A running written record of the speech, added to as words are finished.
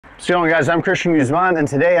So guys, I'm Christian Guzman, and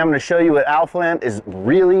today I'm going to show you what Alphaland is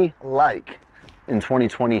really like in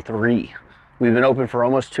 2023. We've been open for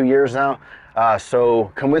almost 2 years now,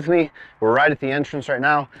 so come with me. We're right at the entrance right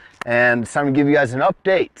now, and it's time to give you guys an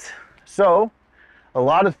update. So a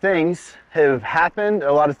lot of things have happened.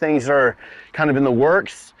 A lot of things are kind of in the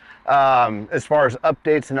works as far as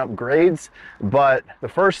updates and upgrades, but the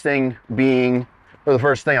first thing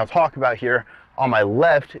I'll talk about here, on my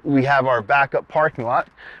left, we have our backup parking lot,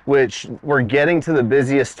 which we're getting to the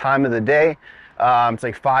busiest time of the day. It's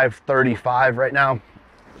like 5:35 right now.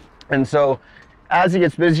 And so as it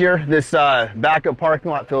gets busier, this backup parking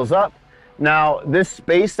lot fills up. Now, this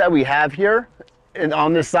space that we have here, and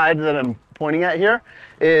on this side that I'm pointing at here,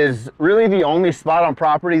 is really the only spot on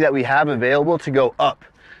property that we have available to go up.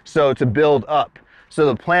 So to build up. So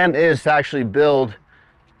the plan is to actually build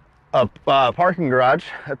a parking garage,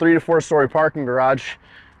 a 3 to 4 story parking garage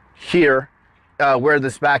here where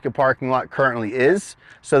this backup parking lot currently is.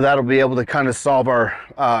 So that'll be able to kind of solve our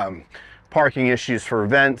parking issues for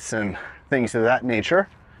events and things of that nature.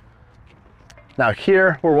 Now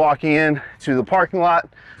here we're walking in to the parking lot.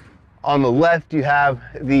 On the left you have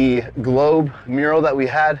the globe mural that we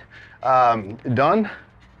had done.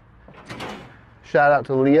 Shout out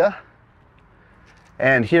to Leah.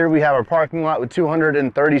 And here we have our parking lot with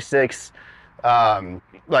 236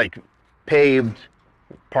 like paved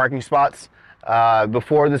parking spots.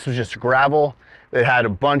 Before, this was just gravel. It had a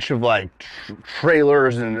bunch of like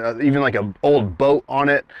trailers and even like an old boat on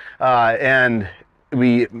it. And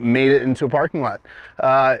we made it into a parking lot.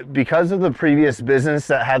 Because of the previous business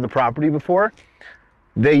that had the property before,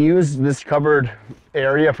 they used this covered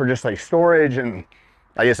area for just like storage, and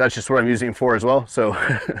I guess that's just what I'm using it for as well. So,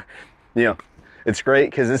 you know, it's great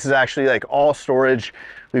because this is actually like all storage.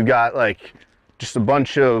 We've got like just a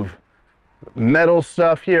bunch of metal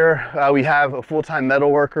stuff here. We have a full-time metal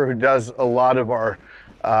worker who does a lot of our,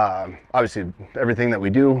 obviously everything that we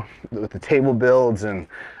do with the table builds and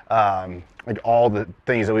like all the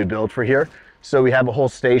things that we build for here. So we have a whole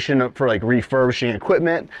station for like refurbishing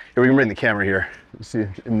equipment. Here, we can bring the camera here. You see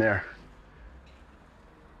in there.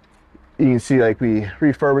 You can see like we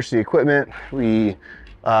refurbish the equipment. We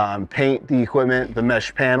paint the equipment, the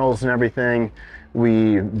mesh panels and everything.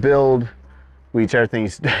 We build, we tear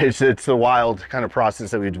things. It's a wild kind of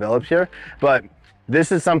process that we've developed here. But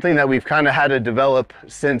this is something that we've kind of had to develop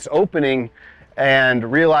since opening,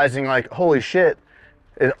 and realizing like, holy shit,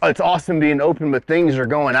 it's awesome being open, but things are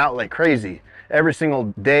going out like crazy. Every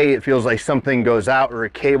single day it feels like something goes out, or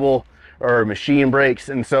a cable or a machine breaks.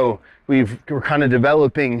 And so we're kind of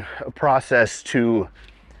developing a process to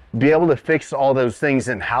be able to fix all those things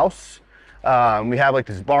in-house. We have like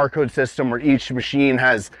this barcode system where each machine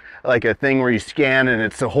has like a thing where you scan, and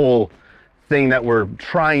it's a whole thing that we're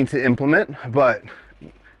trying to implement, but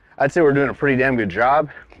I'd say we're doing a pretty damn good job.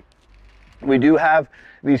 We do have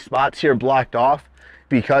these spots here blocked off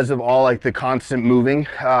because of all like the constant moving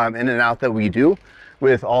in and out that we do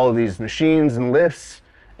with all of these machines and lifts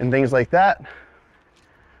and things like that.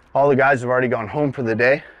 All the guys have already gone home for the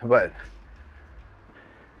day, but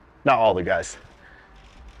not all the guys.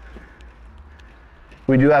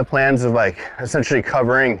 We do have plans of like essentially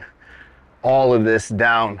covering all of this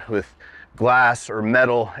down with glass or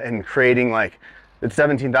metal and creating like, it's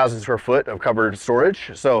 17,000 square foot of covered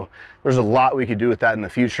storage. So there's a lot we could do with that in the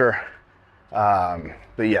future.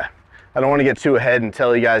 But yeah, I don't want to get too ahead and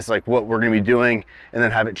tell you guys like what we're going to be doing and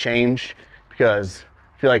then have it change, because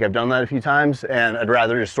I feel like I've done that a few times, and I'd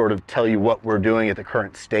rather just sort of tell you what we're doing at the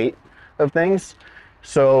current state of things.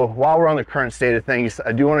 So while we're on the current state of things,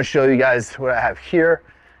 I do want to show you guys what I have here,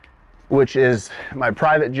 which is my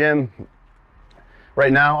private gym.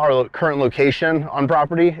 Right now, our current location on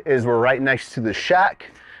property is we're right next to the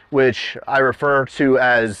shack, which I refer to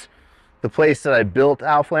as the place that I built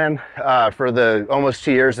Alphaland for the almost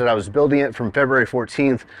 2 years that I was building it, from February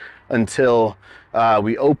 14th until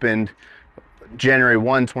we opened January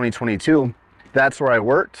 1, 2022. That's where I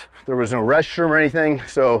worked. There was no restroom or anything,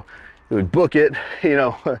 so we would book it, you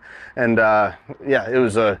know, and yeah, it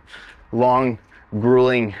was a long,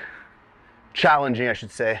 grueling, challenging, I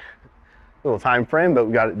should say, little time frame, but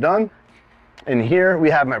we got it done. And here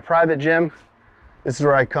we have my private gym. This is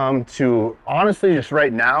where I come to, honestly, just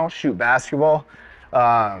right now, shoot basketball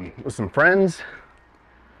with some friends.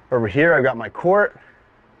 Over here, I've got my court.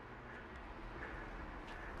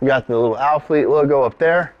 We got the little Alphaland logo up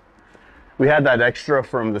there. We had that extra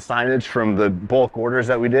from the signage from the bulk orders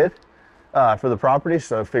that we did for the property,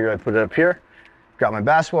 so I figured I'd put it up here. Got my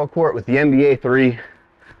basketball court with the NBA 3.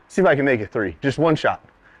 See if I can make it 3. Just one shot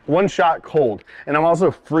cold. And I'm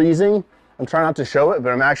also freezing. I'm trying not to show it,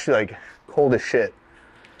 but I'm actually like cold as shit.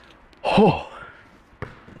 Oh.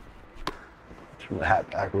 Turn the hat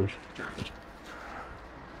backwards.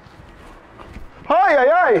 Hi,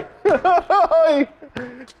 hi, hi.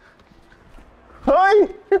 Hi.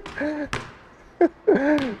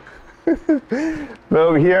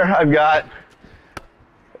 Over here, I've got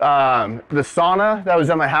the sauna that was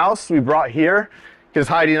at my house. We brought here because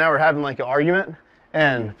Heidi and I were having like an argument,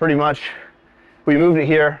 and pretty much we moved it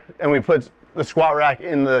here and we put the squat rack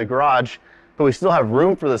in the garage, but we still have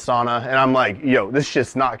room for the sauna. And I'm like, yo, this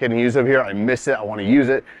shit's not getting used over here. I miss it. I want to use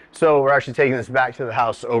it. So we're actually taking this back to the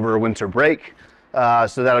house over winter break.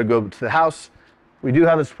 So that'll go to the house. We do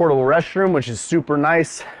have this portable restroom, which is super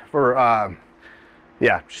nice for,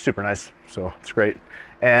 yeah, super nice. So it's great.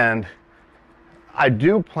 And I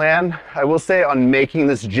do plan, I will say, on making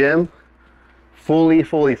this gym fully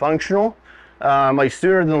functional, like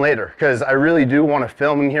sooner than later, because I really do want to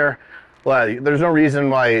film in here. Like, there's no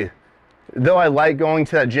reason why, though I like going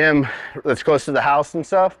to that gym that's close to the house and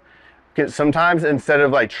stuff, sometimes instead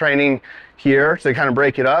of like training here to kind of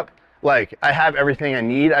break it up, like I have everything I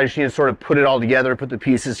need. I just need to sort of put it all together, put the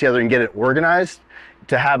pieces together and get it organized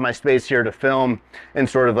to have my space here to film and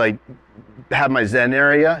sort of like have my zen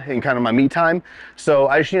area and kind of my me time. So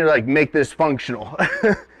I just need to like make this functional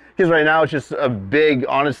because right now it's just a big,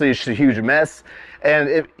 honestly, it's just a huge mess.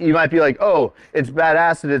 And you might be like, oh, it's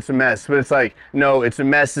badass that it's a mess, but it's like, no, it's a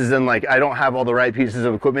mess as in like, I don't have all the right pieces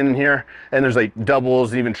of equipment in here. And there's like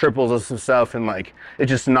doubles and even triples of some stuff. And like, it's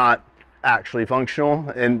just not actually functional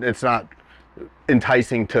and it's not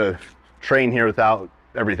enticing to train here without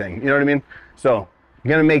everything. You know what I mean? So I'm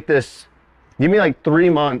gonna make this, give me like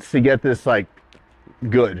 3 months to get this like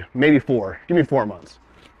good, maybe 4. Give me 4 months.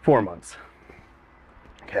 4 months.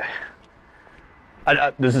 Okay.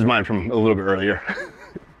 This is mine from a little bit earlier.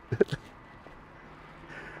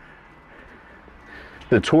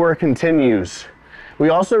 The tour continues. We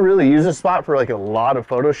also really use this spot for like a lot of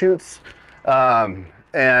photo shoots.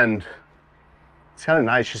 And it's kind of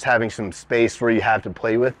nice just having some space where you have to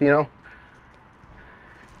play with, you know?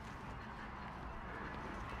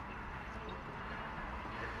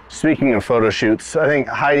 Speaking of photo shoots, I think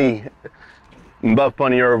Heidi and Buff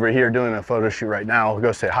Bunny are over here doing a photo shoot right now. We'll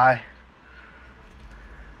go say hi.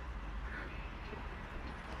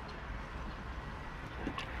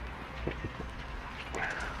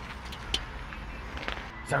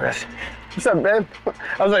 What's up, guys? What's up, babe?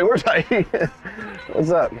 I was like, where's Heidi?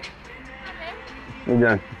 What's up? What are you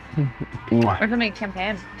doing? We're filming a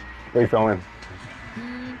campaign. What are you filming?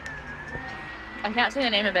 I can't say the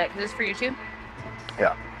name of it because it's for YouTube.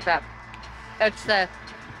 Yeah. But it's the.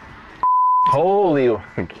 Holy,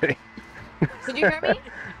 I'm kidding. Did you hear me?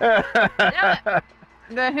 Yeah.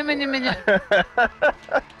 The human image.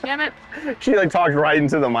 Damn it. She like talked right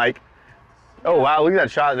into the mic. Oh wow, look at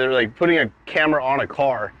that shot. They're like putting a camera on a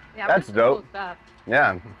car. Yeah, that's dope. Cool stuff.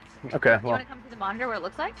 Yeah. Okay. You want to come to the monitor what it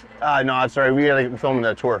looks like? No, sorry. We gotta film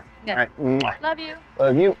that tour. Yeah. All right. Love you.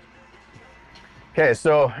 Love you. Okay,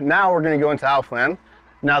 so now we're gonna go into Alphaland.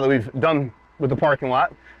 Now that we've done with the parking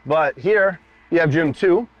lot, but here you have gym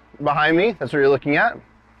 2 behind me. That's what you're looking at.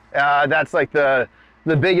 That's like the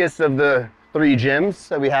biggest of the 3 gyms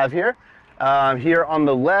that we have here. Here on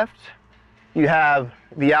the left, you have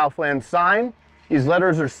the Alphaland sign. These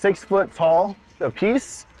letters are 6 foot tall a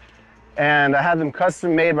piece, and I had them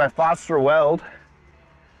custom made by Foster Weld.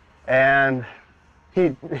 And he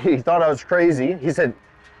thought I was crazy. He said,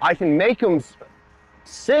 I can make them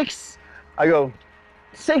 6. I go,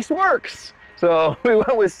 6 works. So we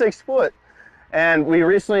went with 6 foot. And we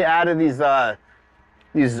recently added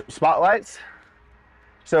these spotlights.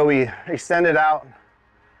 So we extended out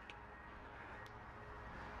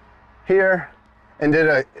here and did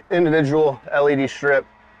an individual LED strip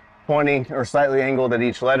pointing or slightly angled at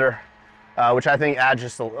each letter, which I think adds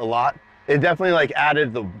just a lot. It definitely like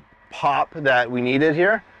added the pop that we needed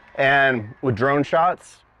here. And with drone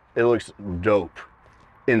shots, it looks dope.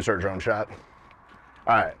 Insert drone shot.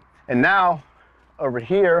 All right, and now over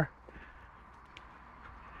here,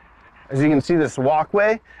 as you can see this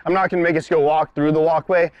walkway, I'm not gonna make us go walk through the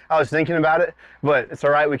walkway. I was thinking about it, but it's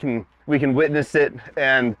all right. We can witness it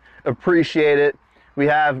and appreciate it. We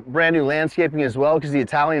have brand new landscaping as well because the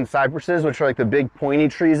Italian cypresses, which are like the big pointy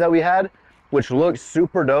trees that we had, which looked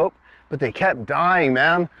super dope, but they kept dying,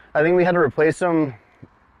 man. I think we had to replace them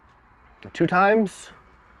 2 times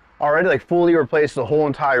already, like fully replaced the whole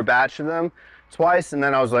entire batch of them twice. And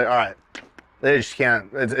then I was like, all right, they just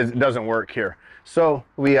can't, it doesn't work here. So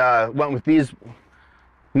we went with these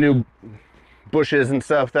new bushes and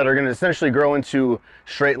stuff that are going to essentially grow into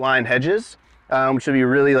straight line hedges, which will be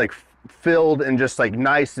really like filled and just like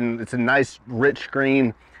nice, and it's a nice rich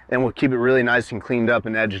green and we'll keep it really nice and cleaned up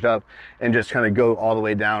and edged up and just kind of go all the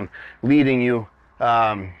way down, leading you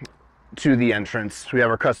to the entrance. We have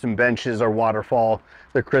our custom benches, our waterfall,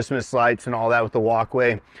 the Christmas lights and all that with the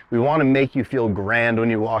walkway. We want to make you feel grand when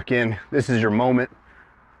you walk in. This is your moment,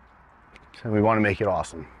 and we want to make it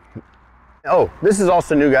awesome. Oh, this is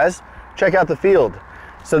also new, guys. Check out the field.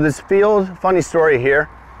 So this field, funny story here,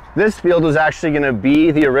 this field was actually going to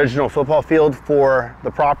be the original football field for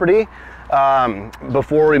the property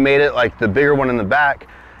before we made it like the bigger one in the back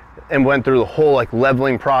and went through the whole like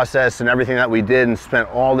leveling process and everything that we did and spent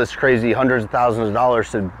all this crazy hundreds of thousands of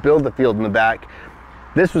dollars to build the field in the back.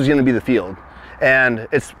 This was going to be the field, and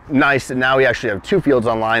it's nice that now we actually have two fields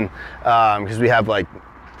online because we have like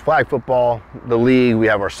flag football, the league, we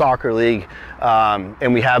have our soccer league,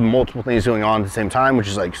 and we have multiple things going on at the same time, which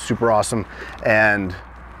is like super awesome. And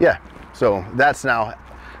yeah, so that's now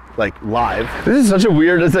like live. This is such a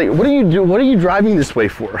weird, it's like, what do you do? What are you driving this way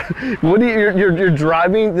for? What do you're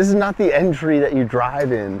driving? This is not the entry that you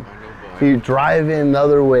drive in. You drive in the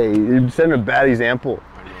other way. You're setting a bad example.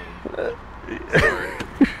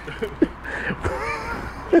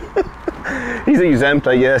 He's exempt,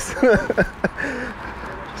 I guess.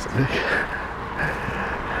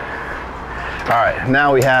 All right,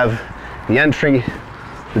 now we have the entry,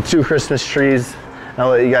 the two Christmas trees. I'll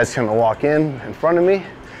let you guys kind of walk in front of me.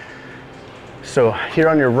 So here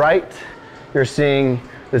on your right, you're seeing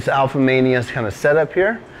this Alphamania's kind of setup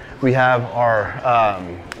here. We have our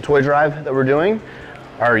toy drive that we're doing,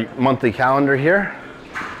 our monthly calendar here,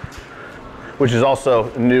 which is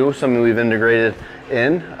also new, something we've integrated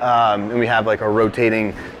in. And we have like a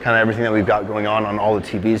rotating kind of everything that we've got going on all the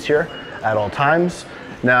TVs here at all times.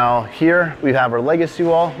 Now here we have our legacy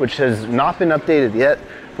wall, which has not been updated yet,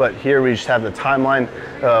 but here we just have the timeline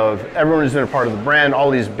of everyone who's been a part of the brand,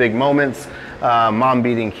 all these big moments, mom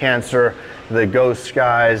beating cancer, the ghost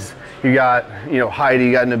guys, you got, you know, Heidi,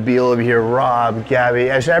 you got Nabil over here, Rob, Gabby,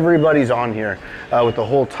 actually everybody's on here with the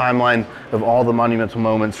whole timeline of all the monumental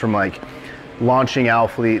moments from like launching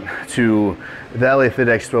Alphalete to the LA Fit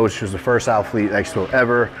Expo, which was the first Alphalete Expo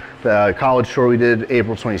ever, the college tour we did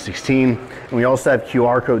April 2016, and we also have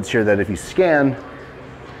QR codes here that if you scan,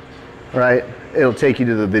 right, it'll take you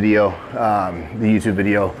to the video, the YouTube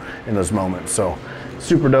video in those moments. So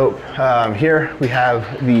super dope. Here we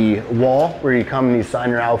have the wall where you come and you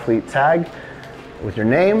sign your Alphalete tag with your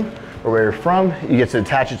name or where you're from. You get to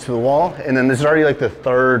attach it to the wall, and then this is already like the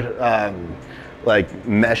third like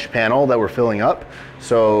mesh panel that we're filling up.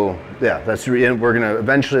 So yeah, that's we're gonna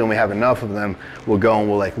eventually, when we have enough of them, we'll go and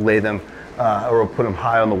we'll like lay them or we'll put them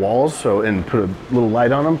high on the walls, so, and put a little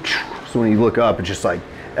light on them, so when you look up it's just like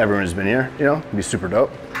everyone has been here, you know, it'd be super dope.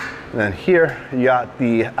 And then here you got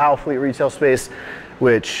the Alphalete retail space,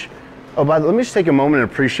 which, oh, by the way, let me just take a moment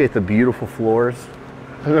and appreciate the beautiful floors.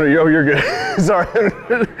 Yo, you're good. Sorry.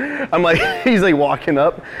 I'm like, he's like walking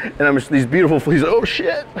up and I'm just, these beautiful, he's like, oh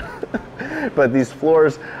shit. But these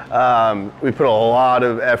floors, we put a lot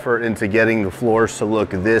of effort into getting the floors to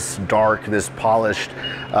look this dark, this polished,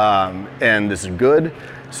 and this is good.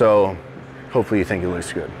 So hopefully you think it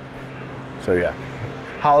looks good. So yeah,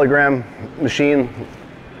 hologram machine.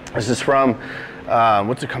 This is from,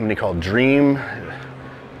 what's a company called? Dream,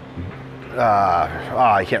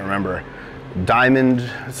 I can't remember.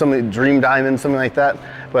 Diamond, something, Dream Diamond, something like that.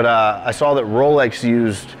 But I saw that Rolex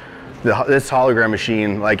used this hologram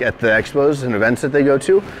machine like at the expos and events that they go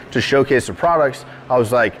to showcase their products. I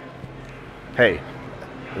was like, hey,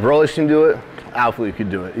 if Rolex can do it, Alphalete could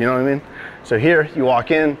do it, you know what I mean? So here you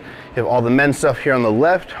walk in, you have all the men's stuff here on the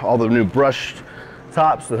left, all the new brushed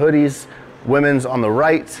tops, the hoodies, women's on the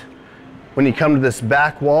right. When you come to this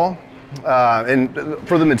back wall, and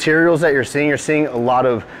for the materials that you're seeing a lot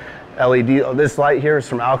of LED. This light here is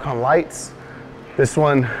from Alcon Lights. This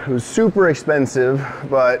one was super expensive,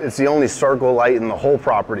 but it's the only circle light in the whole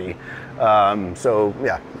property. So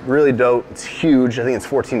yeah, really dope. It's huge. I think it's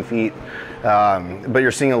 14 feet. But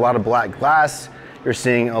you're seeing a lot of black glass. You're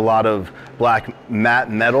seeing a lot of black matte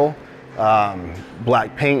metal,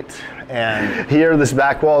 black paint. And here, this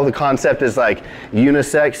back wall, the concept is like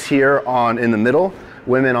unisex here in the middle,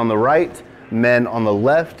 women on the right, men on the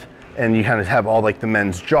left. And you kind of have all like the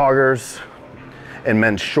men's joggers and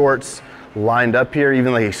men's shorts lined up here,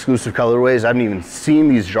 even like exclusive colorways. I haven't even seen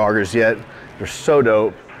these joggers yet. They're so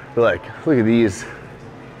dope. They're like, look at these.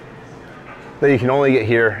 That you can only get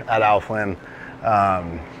here at Alphaland.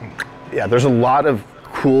 Yeah, there's a lot of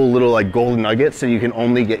cool little like gold nuggets that you can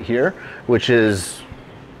only get here, which is,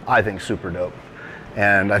 I think, super dope.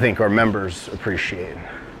 And I think our members appreciate.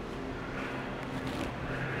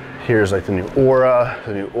 Here's like the new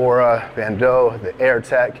Aura Bandeau, the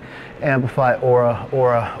AirTech, Amplify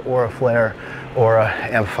Aura Flare, Aura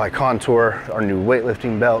Amplify Contour, our new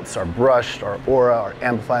weightlifting belts, our brushed, our Aura, our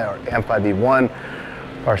Amplify V1,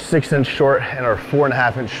 our 6-inch short, and our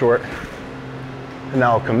 4.5-inch short. And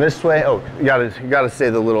now I'll come this way. Oh, you gotta say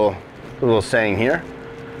the little saying here.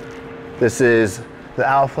 This is the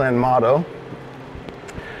Alphaland motto.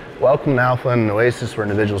 Welcome to Alphaland, an oasis where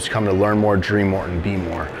individuals come to learn more, dream more, and be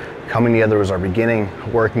more. Coming together is our beginning,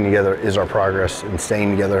 working together is our progress, and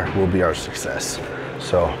staying together will be our success.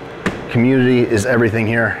 So community is everything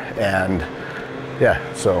here, and yeah,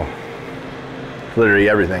 so literally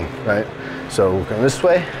everything, right? So we'll go this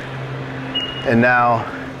way, and now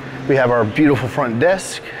we have our beautiful front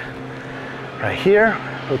desk right here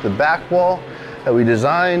with the back wall that we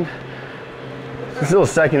designed. It's a little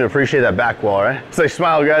second to appreciate that back wall, right? It's like,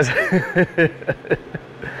 smile, guys.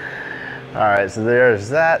 All right, so there's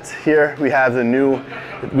that. Here we have the new,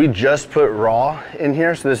 we just put raw in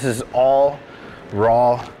here. So this is all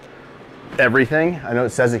raw everything. I know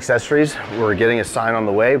it says accessories. We're getting a sign on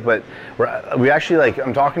the way, but we actually, like,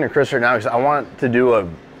 I'm talking to Chris right now because I want to do a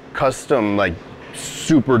custom, like,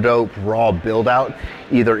 super dope raw build out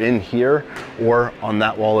either in here or on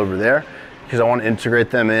that wall over there, because I want to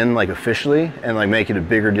integrate them in like officially and like make it a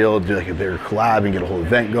bigger deal, do like a bigger collab and get a whole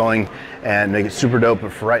event going and make it super dope.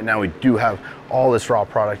 But for right now, we do have all this raw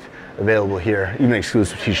product available here, even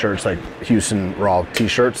exclusive t-shirts like Houston Raw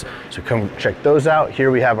t-shirts. So come check those out.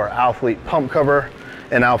 Here we have our Alphalete pump cover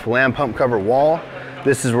and Alphaland pump cover wall.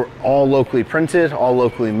 This is all locally printed, all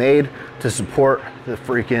locally made to support the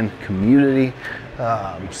freaking community.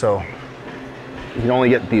 So you can only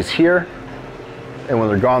get these here. And when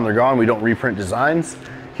they're gone, they're gone. We don't reprint designs.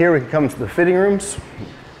 Here we can come to the fitting rooms.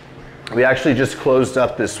 We actually just closed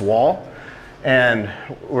up this wall and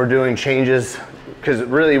we're doing changes because it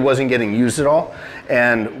really wasn't getting used at all.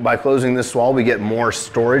 And by closing this wall, we get more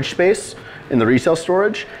storage space in the retail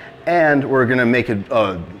storage. And we're gonna make a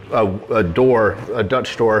door, a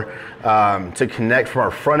Dutch door, to connect from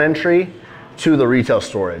our front entry to the retail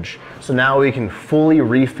storage. So now we can fully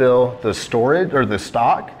refill the storage or the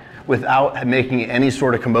stock without making any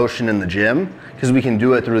sort of commotion in the gym, because we can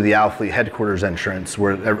do it through the Alphalete headquarters entrance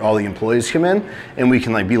where all the employees come in, and we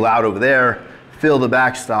can like be loud over there, fill the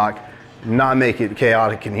back stock, not make it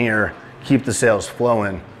chaotic in here, keep the sales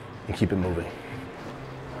flowing, and keep it moving.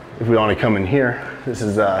 If we want to come in here, this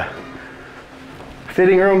is a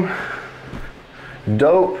fitting room,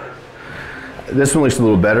 dope. This one looks a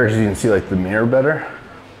little better because you can see like the mirror better.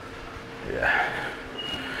 Yeah.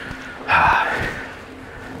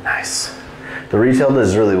 Nice. The retail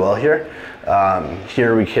does really well here.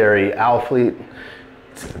 Here we carry Alphalete.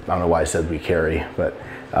 I don't know why I said we carry, but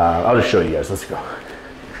I'll just show you guys. Let's go.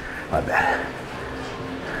 My bad.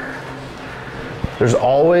 There's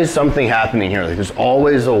always something happening here. Like there's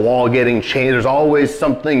always a wall getting changed. There's always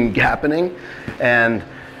something happening. And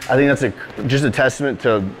I think that's just a testament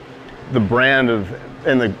to the brand of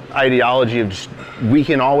and the ideology of just, we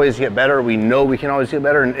can always get better. We know we can always get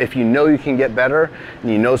better. And if you know you can get better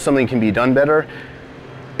and you know something can be done better,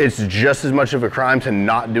 it's just as much of a crime to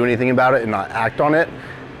not do anything about it and not act on it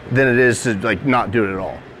than it is to like not do it at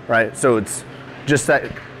all, right? So it's just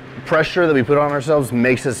that pressure that we put on ourselves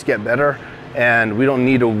makes us get better, and we don't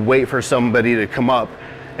need to wait for somebody to come up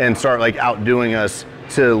and start like outdoing us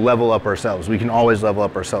to level up ourselves. We can always level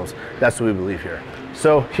up ourselves. That's what we believe here.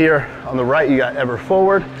 So here on the right, you got Ever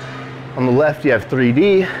Forward. On the left, you have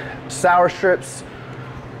 3D, Sour Strips.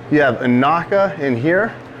 You have Anaka in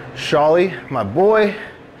here. Shawley, my boy.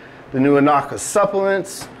 The new Anaka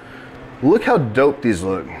supplements. Look how dope these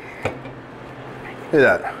look. Look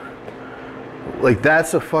at that. Like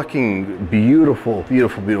that's a fucking beautiful,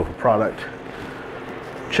 beautiful, beautiful product.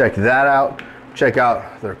 Check that out. Check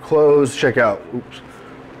out their clothes. Check out, oops,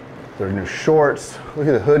 their new shorts. Look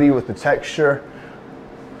at the hoodie with the texture.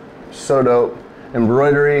 So dope.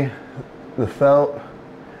 Embroidery, the felt,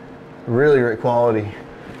 really great quality.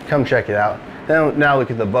 Come check it out. Now look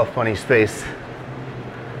at the Buff Bunny space.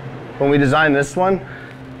 When we designed this one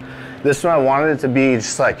I wanted it to be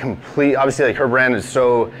just like complete, obviously like her brand is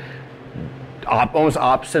so almost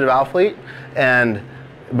opposite of Alphalete,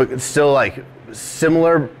 but it's still like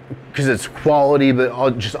similar because it's quality, but all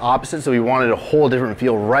just opposite. So we wanted a whole different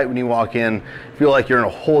feel right when you walk in. Feel like you're in a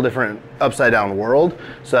whole different upside down world.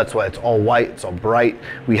 So that's why it's all white, it's all bright.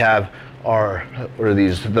 We have our, what are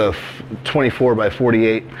these? The 24 by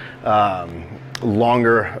 48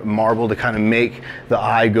 longer marble to kind of make the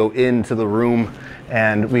eye go into the room.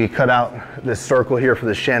 And we cut out this circle here for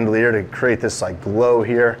the chandelier to create this like glow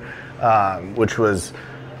here, which was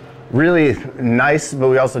really nice, but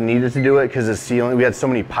we also needed to do it because the ceiling, we had so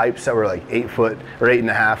many pipes that were like 8 foot or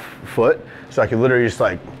 8.5 foot. So I could literally just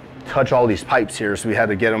like touch all these pipes here. So we had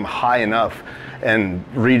to get them high enough and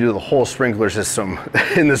redo the whole sprinkler system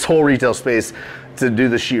in this whole retail space to do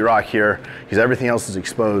the sheetrock here, because everything else is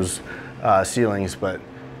exposed ceilings, but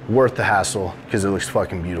worth the hassle because it looks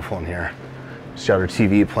fucking beautiful in here. She's got her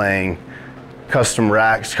TV playing, custom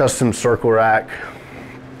racks, custom circle rack.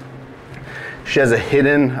 She has a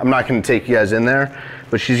hidden, I'm not gonna take you guys in there,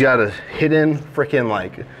 but she's got a hidden freaking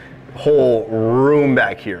like whole room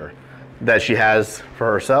back here that she has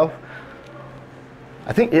for herself.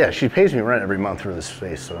 I think, yeah, she pays me rent every month for this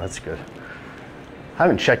space, so that's good. I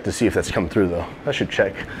haven't checked to see if that's come through though. I should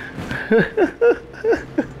check.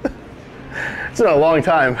 It's been a long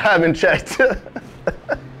time, I haven't checked.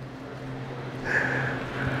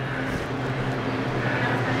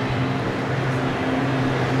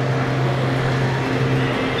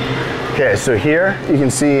 Okay, so here you can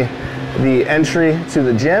see the entry to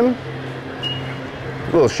the gym.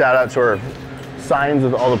 A little shout out to our signs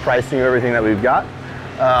with all the pricing of everything that we've got.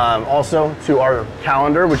 Also to our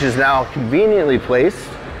calendar, which is now conveniently placed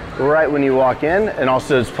right when you walk in, and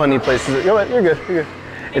also there's plenty of places. You're good.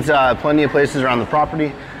 It's plenty of places around the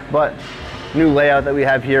property, but new layout that we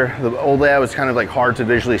have here. The old layout was kind of like hard to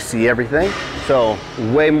visually see everything, so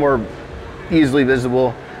way more easily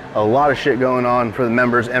visible. A lot of shit going on for the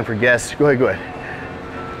members and for guests. Go ahead.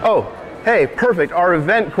 Oh, hey, perfect. Our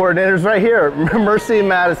event coordinator's right here, Mercy and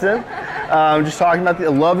Madison. Just talking about I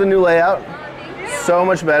love the new layout. So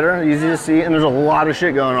much better, easy to see, and there's a lot of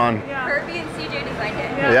shit going on. Kirby and CJ designed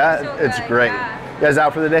it. Yeah, so it's good. great. Yeah. You guys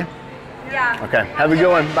out for the day? Yeah. Okay, have a good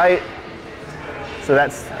one. Bye. So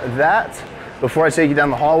that's that. Before I take you down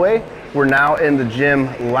the hallway, we're now in the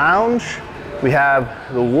gym lounge. We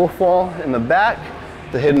have the wolf wall in the back,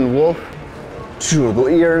 the hidden wolf, the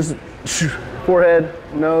ears, forehead,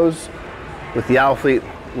 nose, with the Alphaland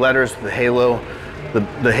letters, the halo,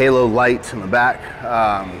 the halo light in the back.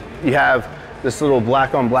 You have this little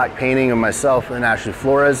black on black painting of myself and Ashley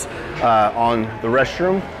Flores on the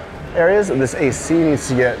restroom areas. This AC needs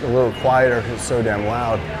to get a little quieter because it's so damn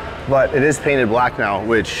loud. But it is painted black now,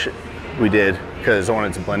 which we did because I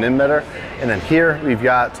wanted to blend in better. And then here we've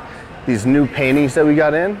got these new paintings that we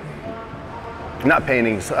got in. Not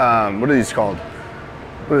paintings, what are these called?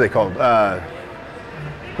 What are they called?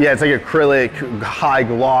 Yeah, it's like acrylic, high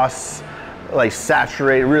gloss, like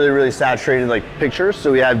saturated, really saturated like pictures.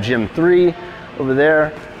 So we have Gym 3 over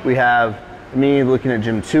there. We have me looking at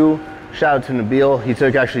Gym 2. Shout out to Nabil. He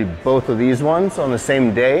took actually both of these ones on the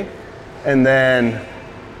same day. And then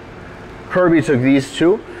Kirby took these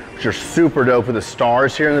two, which are super dope with the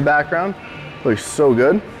stars here in the background. Looks so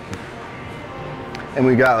good. And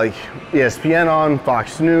we got like ESPN on,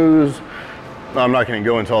 Fox News. I'm not gonna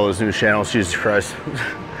go into all those news channels, Jesus Christ.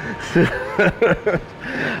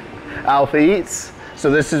 Alpha Eats. So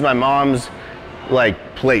this is my mom's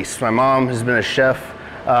like place. My mom has been a chef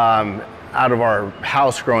out of our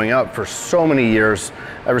house growing up for so many years,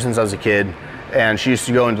 ever since I was a kid. And she used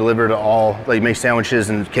to go and deliver to all, like make sandwiches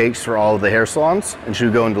and cakes for all of the hair salons. And she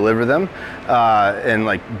would go and deliver them and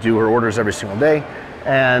like do her orders every single day.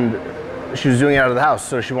 And she was doing it out of the house.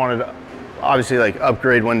 So she wanted to obviously like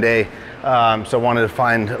upgrade one day. So I wanted to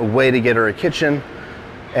find a way to get her a kitchen,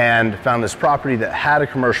 and found this property that had a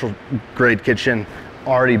commercial grade kitchen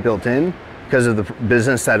already built in because of the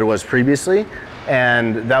business that it was previously.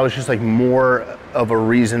 And that was just like more of a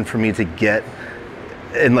reason for me to get,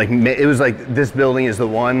 and like it was like, this building is the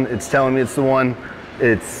one, it's telling me it's the one.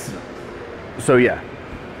 So yeah,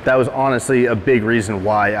 that was honestly a big reason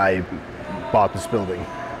why I bought this building,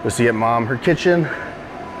 was to get mom her kitchen.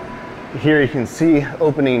 Here you can see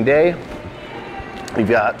opening day. We've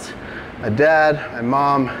got my dad, my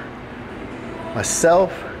mom,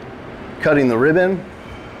 myself cutting the ribbon,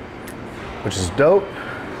 which is dope.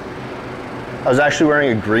 I was actually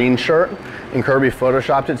wearing a green shirt and Kirby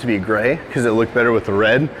photoshopped it to be gray because it looked better with the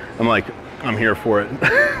red. I'm like, I'm here for it.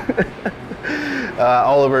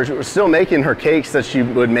 Oliver, we're still making her cakes that she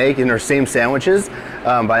would make in her same sandwiches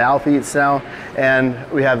by Alpha Eats now. And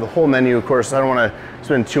we have the whole menu, of course. I don't want to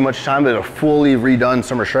spend too much time, but a fully redone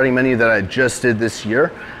summer shredding menu that I just did this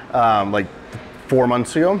year, like 4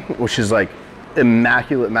 months ago, which is like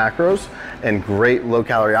immaculate macros and great low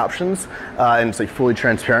calorie options. And it's like fully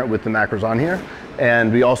transparent with the macros on here.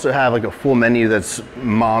 And we also have like a full menu that's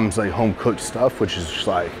mom's like home cooked stuff, which is just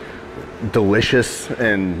like delicious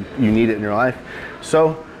and you need it in your life.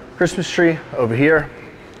 So Christmas tree over here.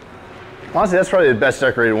 Honestly, that's probably the best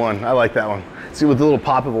decorated one. I like that one. See, with the little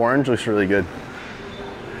pop of orange, looks really good.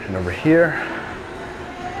 And over here,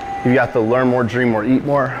 You got the learn more, dream more, eat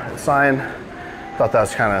more sign. Thought that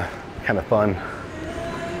was kind of fun.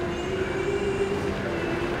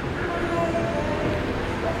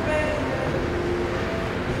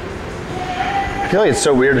 I feel like it's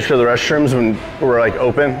so weird to show the restrooms when we're like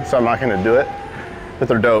open, so I'm not gonna do it, but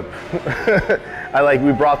they're dope.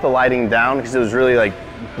 We brought the lighting down because it was really like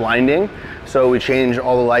blinding. So we changed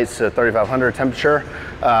all the lights to 3500 temperature,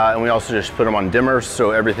 and we also just put them on dimmers,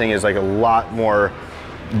 so everything is like a lot more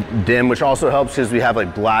dim, which also helps because we have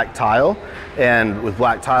like black tile, and with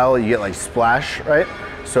black tile you get like splash, right?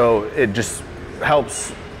 So it just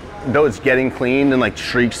helps, though it's getting clean and like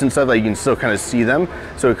streaks and stuff, like you can still kind of see them.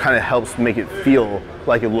 So it kind of helps make it feel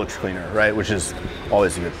like it looks cleaner, right? Which is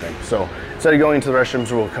always a good thing. So instead of going into the restrooms,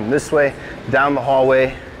 we'll come this way, down the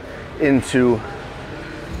hallway into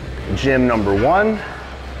gym number 1.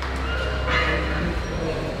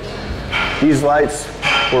 These lights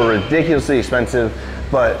were ridiculously expensive,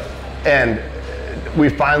 and we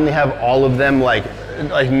finally have all of them, like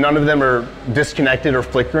none of them are disconnected or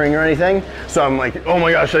flickering or anything. So I'm like, oh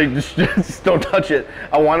my gosh, just don't touch it.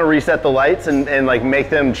 I want to reset the lights and like make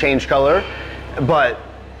them change color. But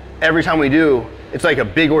every time we do, it's like a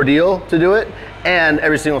big ordeal to do it. And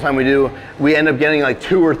every single time we do, we end up getting like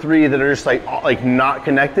 2 or 3 that are just like not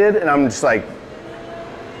connected. And I'm just like,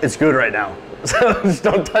 it's good right now. So just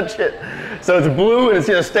don't touch it. So it's blue and it's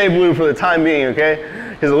gonna stay blue for the time being, okay?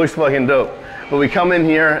 Because it looks fucking dope. But we come in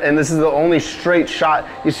here and this is the only straight shot.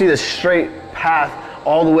 You see this straight path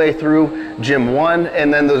all the way through gym 1,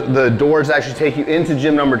 and then the doors actually take you into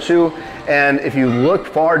gym number 2. And if you look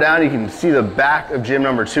far down, you can see the back of gym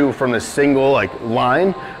number 2 from this single like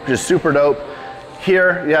line, which is super dope.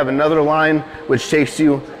 Here you have another line which takes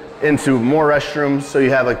you into more restrooms. So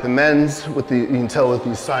you have like the men's with you can tell with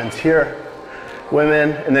these signs here,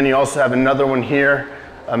 women, and then you also have another one here,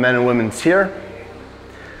 men and women's here.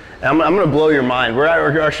 And I'm gonna blow your mind. We're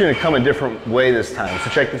actually gonna come a different way this time,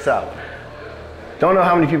 so check this out. Don't know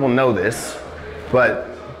how many people know this, but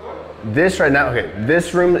this right now, okay,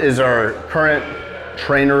 this room is our current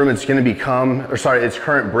trainer room. It's gonna become, it's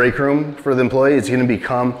current break room for the employee. It's gonna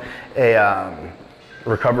become a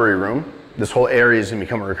recovery room. This whole area is gonna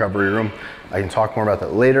become a recovery room. I can talk more about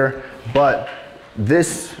that later, but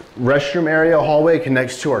this restroom area hallway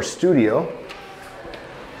connects to our studio.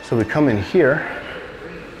 So we come in here.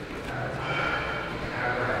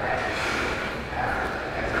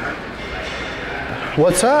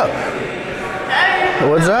 What's up? Hey!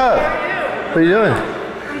 What's up? How What are you doing?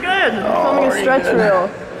 I'm good. I'm filming a stretch reel.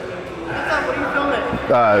 What's up? What are you filming?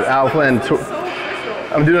 Alphaland tour. So official.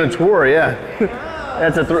 I'm doing a tour, yeah. Wow.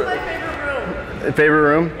 That's a This is my favorite room. favorite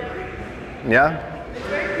room? Yeah. Yeah? It's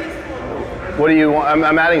very peaceful. What do you want?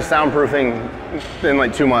 I'm adding soundproofing in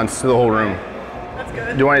like 2 months to the whole room. That's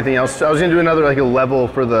good. Do you want anything else? I was gonna do another like a level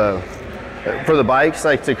for the bikes,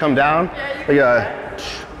 like to come down. Yeah, you Like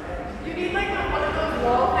can do that. You need like one of those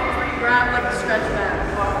wall things where you grab like a stretch mat.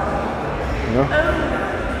 No?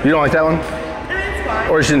 You don't like that one? It's fine.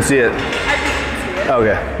 Or you shouldn't see it? I just see it.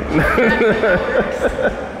 Okay.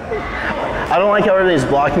 I don't like how everything's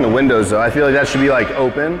blocking the windows though. I feel like that should be like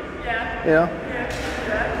open. Yeah. You know?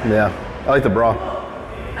 Yeah. I like the bra.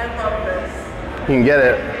 I love this. You can get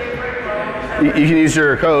it. You can use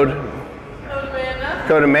your code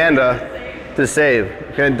Amanda to save.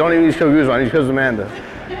 Okay, don't even use code Guzman, use code Amanda.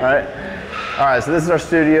 All right, so this is our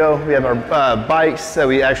studio. We have our bikes that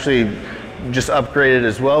we actually just upgraded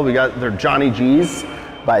as well. We got their Johnny G's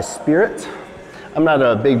by Spirit. I'm not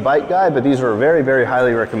a big bike guy, but these were very, very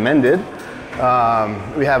highly recommended.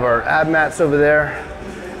 We have our ab mats over there,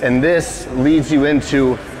 and this leads you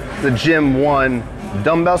into the Gym 1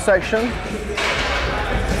 dumbbell section.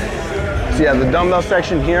 So you have the dumbbell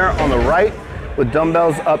section here on the right with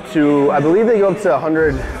dumbbells up to, I believe they go up to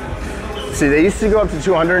 100. See, they used to go up to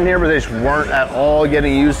 200 in here, but they just weren't at all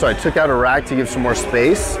getting used, so I took out a rack to give some more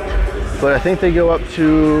space. But I think they go up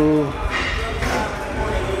to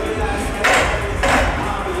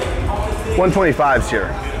 125s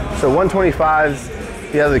here. So 125s,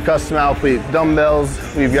 you have the custom Alpha dumbbells.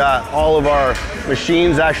 We've got all of our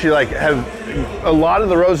machines actually like have, a lot of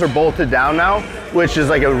the rows are bolted down now, which is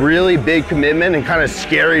like a really big commitment and kind of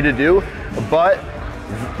scary to do, but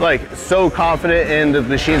like so confident in the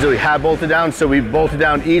machines that we have bolted down. So we bolted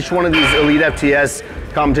down each one of these Elite FTS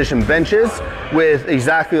competition benches with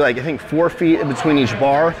exactly like, I think 4 feet in between each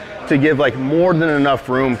bar to give like more than enough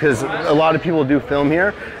room, because a lot of people do film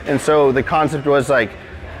here. And so the concept was like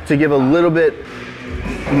to give a little bit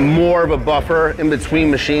more of a buffer in between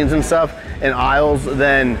machines and stuff and aisles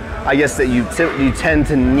than I guess that you tend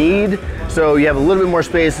to need. So you have a little bit more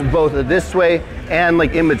space both this way and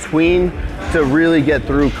like in between to really get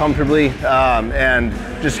through comfortably and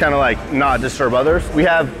just kind of like not disturb others.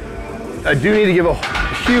 I do need to give a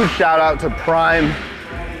huge shout out to Prime,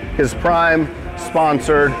 because Prime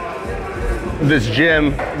sponsored this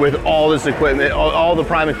gym with all this equipment. All the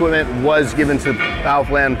Prime equipment was given to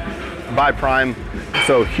Alphaland by Prime.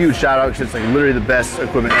 So huge shout out, because it's like literally the best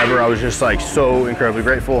equipment ever. I was just like so incredibly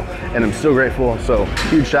grateful, and I'm still grateful. So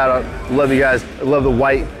huge shout out. Love you guys. I love the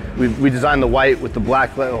white. We designed the white with the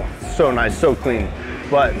black. Oh, so nice, so clean.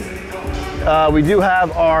 But we do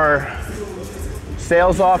have our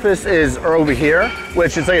sales office is over here,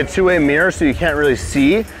 which is like a two-way mirror, so you can't really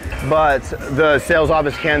see, but the sales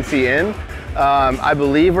office can see in. I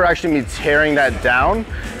believe we're actually gonna be tearing that down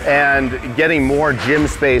and getting more gym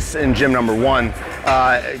space in gym number 1,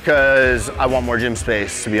 because I want more gym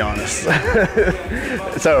space, to be honest.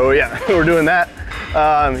 So yeah, we're doing that.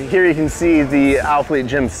 Here you can see the Alphaland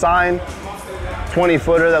gym sign,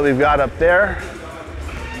 20-footer that we've got up there.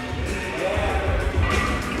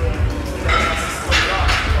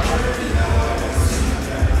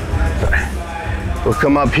 We'll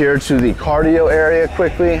come up here to the cardio area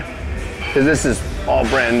quickly, because this is all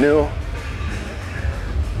brand new.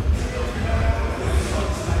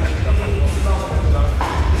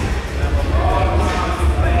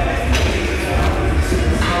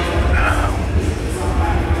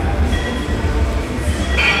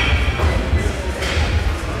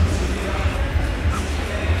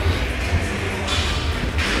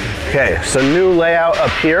 Okay, so new layout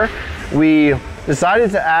up here. We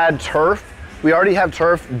decided to add turf. We already have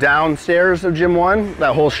turf downstairs of gym 1,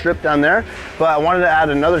 that whole strip down there, but I wanted to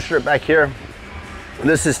add another strip back here.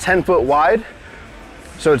 This is 10 foot wide.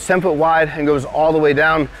 So it's 10 foot wide and goes all the way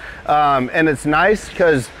down. And it's nice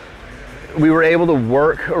because we were able to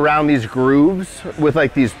work around these grooves with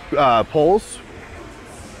like these poles.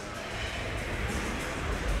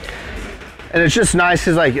 And it's just nice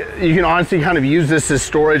because like you can honestly kind of use this as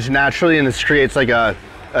storage naturally, and this creates like a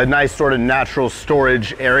nice sort of natural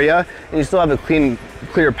storage area, and you still have a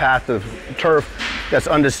clear path of turf that's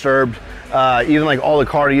undisturbed. Even like all the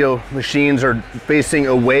cardio machines are facing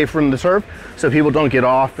away from the turf, so people don't get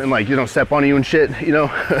off and like you don't step on you and shit, you know,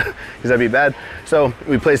 because that'd be bad. So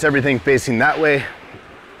we place everything facing that way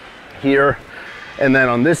here, and then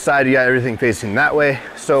on this side you got everything facing that way,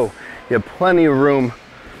 so you have plenty of room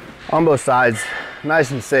on both sides,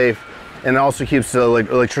 nice and safe, and it also keeps the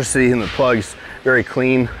electricity and the plugs very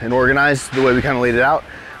clean and organized the way we kind of laid it out.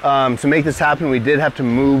 To make this happen, we did have to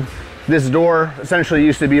move this door. Essentially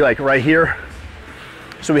used to be like right here,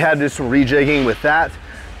 so we had to do some rejigging with that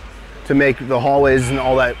to make the hallways and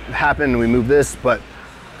all that happen. We moved this, but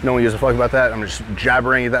no one gives a fuck about that. I'm just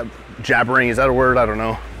jabbering. Jabbering, is that a word? I don't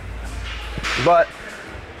know. But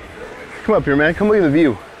come up here, man. Come look at the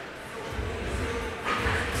view.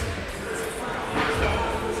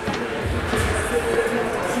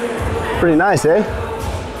 Pretty nice, eh?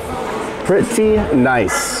 Pretty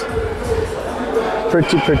nice.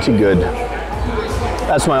 Pretty good.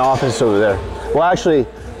 That's my office over there. Well, actually,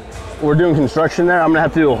 we're doing construction there. I'm gonna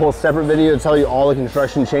have to do a whole separate video to tell you all the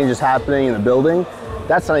construction changes happening in the building.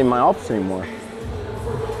 That's not even my office anymore.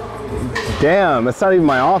 Damn, that's not even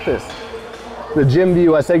my office. The gym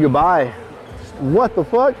view, I say goodbye. What the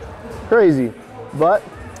fuck? Crazy. But,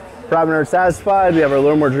 proud and satisfied. We have our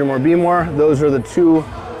learn more, dream more, be more. Those are the two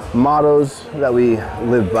mottos that we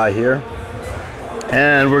live by here,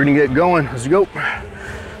 and we're gonna get going. Let's go.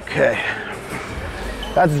 Okay,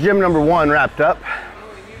 that's gym number 1 wrapped up.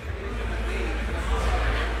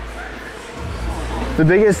 The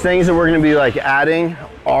biggest things that we're gonna be like adding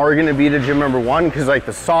are gonna be to gym number 1, because like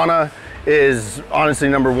the sauna is honestly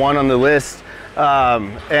number 1 on the list,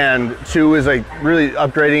 and 2 is like really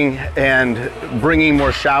upgrading and bringing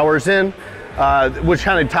more showers in, which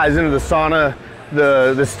kind of ties into the sauna,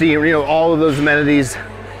 the steam, you know, all of those amenities,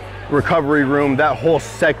 recovery room, that whole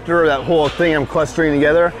sector, that whole thing I'm clustering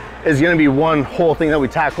together is going to be one whole thing that we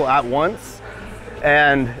tackle at once.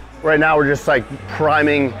 And right now we're just like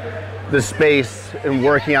priming the space and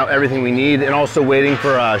working out everything we need, and also waiting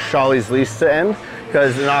for Shawley's lease to end,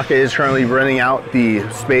 because Inaka is currently renting out the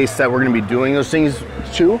space that we're going to be doing those things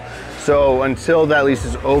to. So until that lease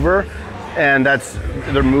is over and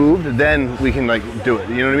they're moved, then we can like do it,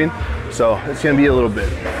 you know what I mean? So it's gonna be a little bit.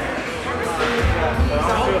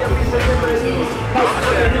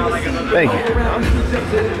 Thank you.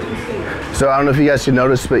 So I don't know if you guys can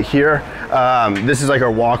notice, but here, this is like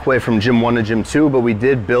our walkway from gym 1 to gym 2, but we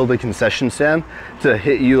did build a concession stand to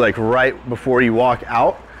hit you like right before you walk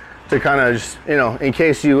out, to kind of just, you know, in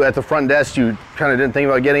case you at the front desk, you kind of didn't think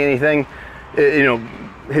about getting anything, you know,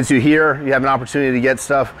 hits you here, you have an opportunity to get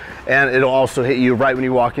stuff, and it'll also hit you right when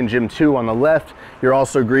you walk in gym 2 on the left. You're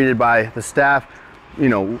also greeted by the staff, you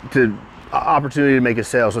know, to opportunity to make a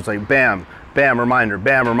sale. So it's like bam, bam, reminder,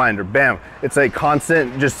 bam. It's like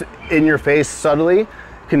constant, just in your face, subtly.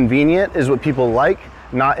 Convenient is what people like,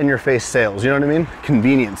 not in your face sales. You know what I mean?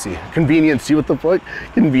 Conveniency. Conveniency, what the fuck?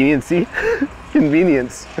 Conveniency.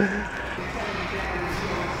 Convenience.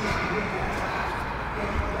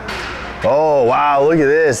 Oh, wow, look at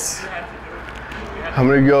this. I'm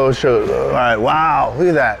gonna go show, all right, wow, look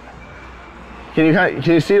at that. Can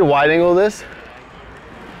you see the wide angle of this?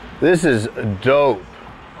 This is dope.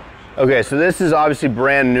 Okay, so this is obviously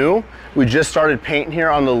brand new. We just started painting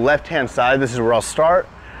here on the left-hand side. This is where I'll start,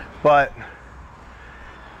 but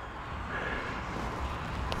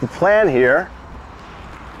the plan here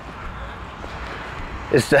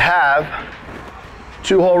is to have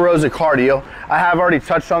 2 whole rows of cardio. I have already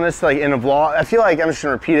touched on this like in a vlog. I feel like I'm just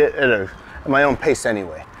gonna repeat it at my own pace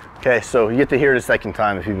anyway. Okay, so you get to hear it a second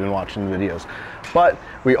time if you've been watching the videos. But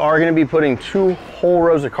we are gonna be putting 2 whole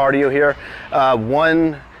rows of cardio here.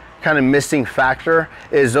 One kind of missing factor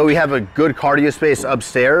is though we have a good cardio space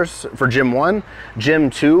upstairs for gym 1, gym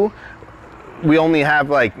 2, we only have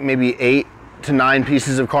like maybe 8 to 9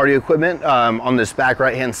 pieces of cardio equipment on this back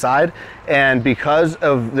right hand side, and because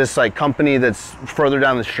of this like company that's further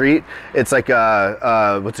down the street, it's like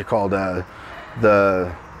what's it called,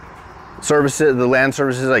 the services, the land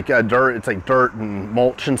services, like dirt, it's like dirt and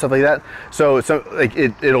mulch and stuff like that, so like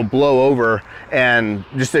it'll blow over, and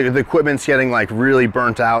just the equipment's getting like really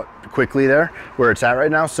burnt out quickly there where it's at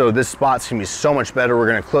right now. So this spot's gonna be so much better. We're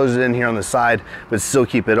gonna close it in here on the side but still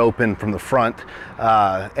keep it open from the front,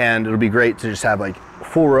 and it'll be great to just have like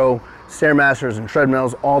full row Stairmasters and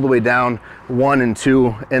treadmills all the way down 1 and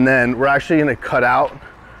 2, and then we're actually gonna cut out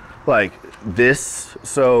like this,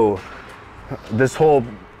 so this whole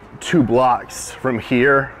 2 blocks from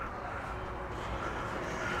here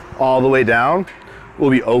all the way down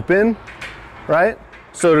will be open, right?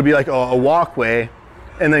 So it'll be like a walkway,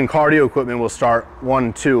 and then cardio equipment will start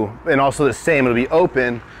 1, 2, and also the same, it'll be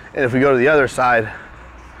open. And if we go to the other side,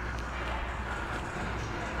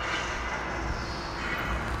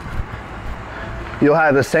 you'll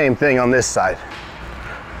have the same thing on this side,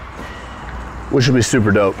 which will be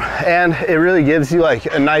super dope. And it really gives you like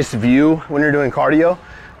a nice view when you're doing cardio.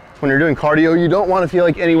 When you're doing cardio, you don't want to feel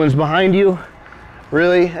like anyone's behind you,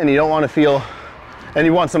 really, and you don't want to feel, and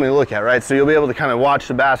you want something to look at, right? So you'll be able to kind of watch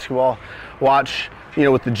the basketball, watch, you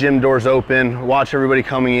know, with the gym doors open, watch everybody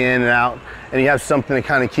coming in and out, and you have something to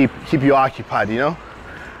kind of keep you occupied, you know?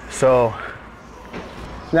 So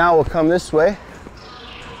now we'll come this way,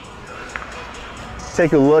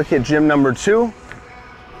 take a look at gym number 2.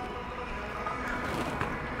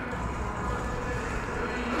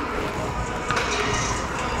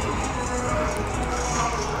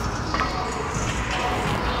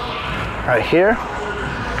 Right here,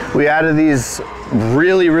 we added these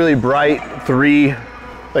really bright 3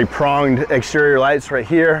 like pronged exterior lights right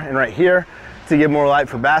here and right here to give more light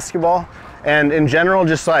for basketball. And in general,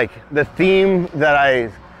 just like the theme that I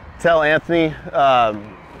tell Anthony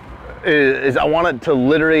is I want it to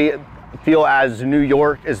literally feel as New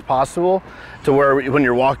York as possible, to where when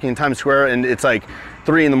you're walking in Times Square and it's like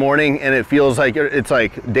 3 in the morning and it feels like it's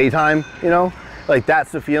like daytime, you know, like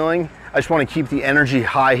that's the feeling. I just want to keep the energy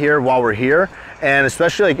high here while we're here. And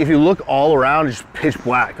especially like if you look all around, it's pitch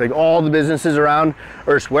black. Like all the businesses around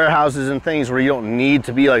are just warehouses and things where you don't need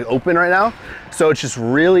to be like open right now. So it's just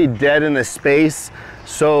really dead in the space.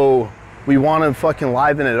 So we want to fucking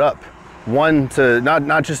liven it up. One, to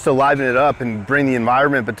not just to liven it up and bring the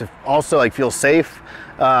environment, but to also like feel safe,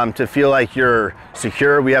 to feel like you're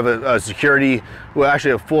secure. We have a security, well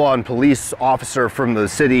actually a full-on police officer from the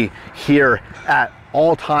city here at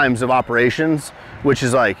all times of operations, which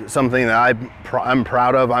is like something that I'm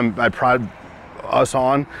proud of. I pride us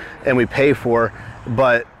on, and we pay for,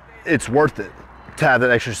 but it's worth it to have that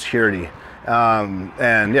extra security.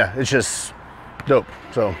 And yeah, it's just dope.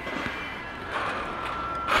 So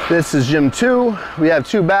this is gym 2. We have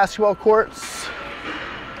 2 basketball courts.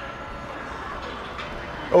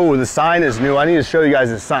 Oh, the sign is new. I need to show you guys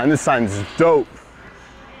the sign. This sign is dope.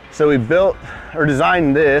 So we built or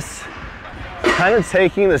designed this, kind of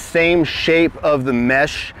taking the same shape of the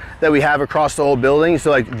mesh that we have across the whole building.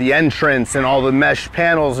 So like the entrance and all the mesh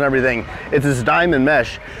panels and everything, it's this diamond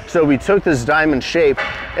mesh. So we took this diamond shape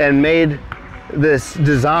and made this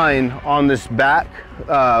design on this back,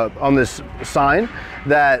 on this sign,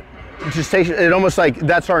 that just takes it almost like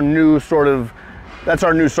that's our new sort of, that's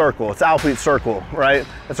our new circle. It's Alphalete circle, right?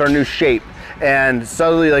 That's our new shape. And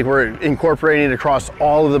subtly, like we're incorporating it across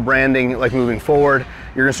all of the branding, like moving forward.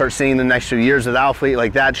 you're gonna start seeing the next few years of the Alphalete.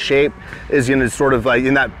 Like that shape is gonna sort of like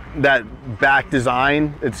in that back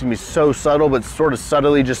design, it's gonna be so subtle, but sort of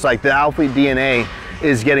subtly, just like the Alphalete DNA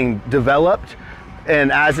is getting developed.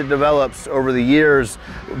 And as it develops over the years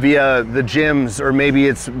via the gyms, or maybe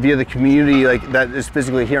it's via the community like that is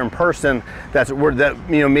physically here in person,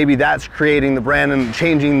 maybe that's creating the brand and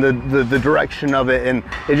changing the direction of it, and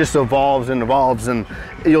it just evolves and evolves, and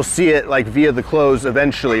you'll see it like via the clothes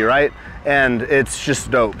eventually, right? And it's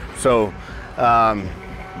just dope. So and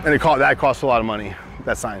that costs a lot of money,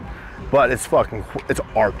 that sign, but it's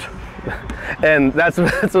art. And that's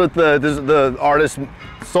what the artist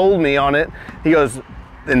sold me on it. He goes,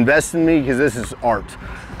 invest in me because this is art.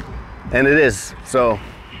 And it is. So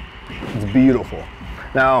it's beautiful.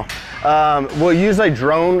 Now we'll use like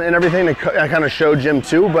drone and everything to kind of show Jim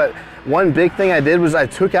too, but one big thing I did was I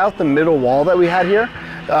took out the middle wall that we had here.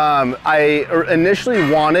 I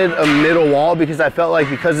initially wanted a middle wall because I felt like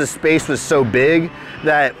because the space was so big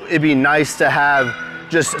that it'd be nice to have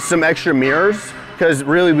just some extra mirrors, because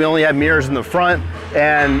really we only have mirrors in the front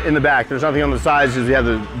and in the back. There's nothing on the sides because we have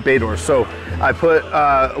the bay doors. So I put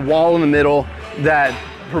a wall in the middle that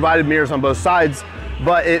provided mirrors on both sides,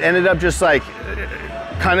 but it ended up just like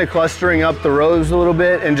kind of clustering up the rows a little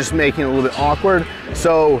bit and just making it a little bit awkward.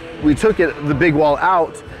 So we took the big wall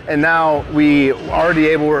out, and now we're already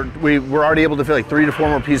able to fit like 3 to 4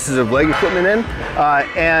 more pieces of leg equipment in,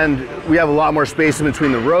 and we have a lot more space in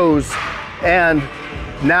between the rows. And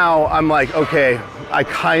now I'm like, okay, I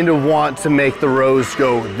kind of want to make the rows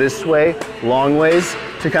go this way, long ways,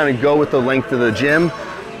 to kind of go with the length of the gym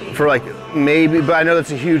for like maybe, but I know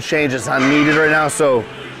that's a huge change. It's not needed right now, so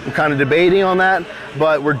we're kind of debating on that,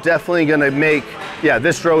 but we're definitely gonna make, yeah,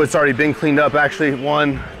 this row, it's already been cleaned up. Actually,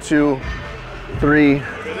 1, 2, 3,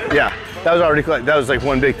 yeah, that was already, that was like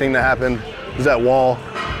one big thing that happened, was that wall.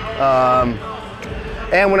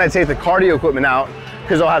 And when I take the cardio equipment out,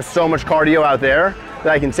 because I'll have so much cardio out there, that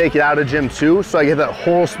I can take it out of gym too, so I get that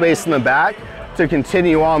whole space in the back to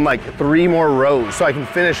continue on like 3 more rows. So I can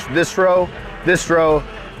finish this row,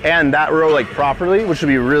 and that row like properly, which would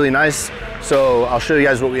be really nice. So I'll show you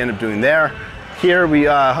guys what we end up doing there. Here we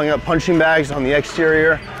hung up punching bags on the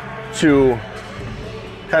exterior to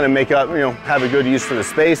kind of make up, have a good use for the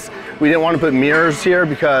space. We didn't want to put mirrors here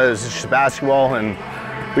because it's just basketball, and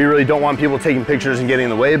we really don't want people taking pictures and getting in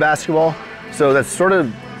the way of basketball. So that's sort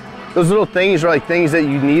of, those little things are like things that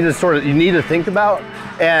you need to think about.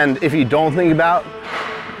 And if you don't think about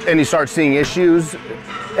and you start seeing issues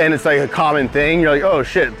and it's like a common thing, you're like, oh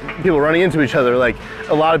shit, people running into each other. Like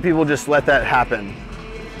a lot of people just let that happen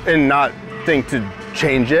and not think to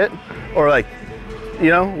change it, or like,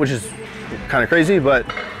 which is kind of crazy, but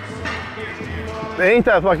it ain't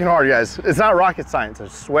that fucking hard, guys. It's not rocket science, I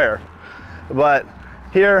swear. But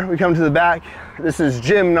here we come to the back. This is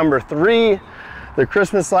gym number 3. The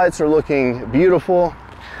Christmas lights are looking beautiful.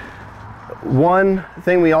 One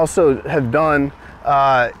thing we also have done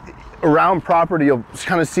around property, you'll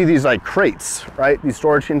kind of see these like crates, right? These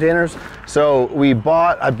storage containers. So I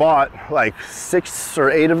bought like 6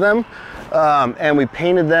 or 8 of them, and we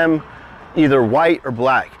painted them either white or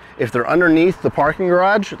black. If they're underneath the parking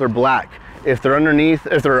garage, they're black. If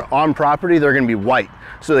they're on property, they're gonna be white.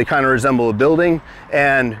 So they kind of resemble a building,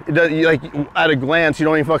 and like at a glance, you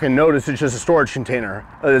don't even fucking notice it's just a storage container.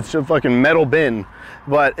 It's a fucking metal bin,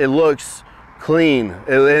 but it looks clean,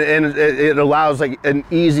 and it allows like an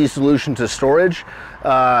easy solution to storage,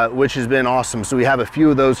 which has been awesome. So we have a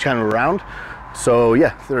few of those kind of around. So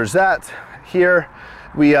yeah, there's that. Here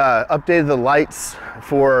we updated the lights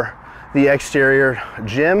for the exterior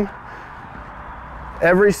gym.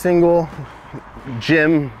 Every single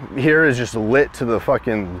gym here is just lit to the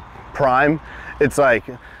fucking prime. It's like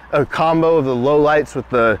a combo of the low lights with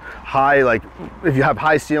the high, like if you have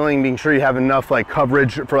high ceiling, being sure you have enough like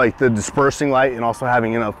coverage for like the dispersing light, and also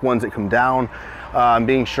having enough ones that come down,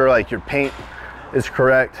 being sure like your paint is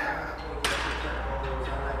correct.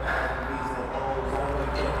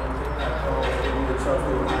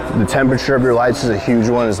 The temperature of your lights is a huge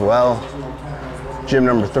one as well. Gym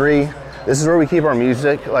number 3. This is where we keep our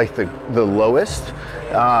music like the lowest,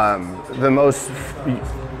 the most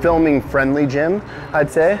filming friendly gym,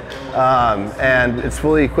 I'd say. And it's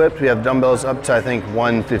fully equipped. We have dumbbells up to I think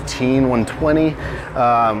 115, 120.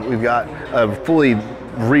 We've got a fully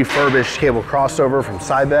refurbished cable crossover from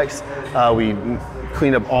Cybex. We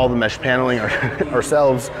cleaned up all the mesh paneling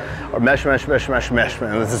ourselves. Our mesh,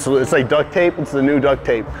 man. It's like duct tape. It's the new duct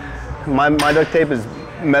tape. My duct tape is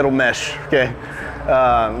metal mesh, okay?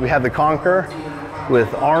 We have the Conquer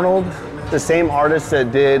with Arnold, the same artist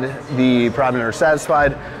that did the Proud and Never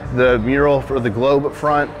Satisfied, the mural for the globe up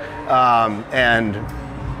front, and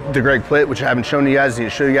the Greg Plitt, which I haven't shown you guys. I need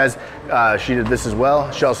to show you guys. She did this as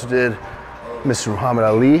well. She also did Mr. Muhammad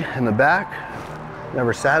Ali in the back.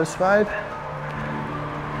 Never Satisfied.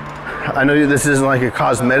 I know this isn't like a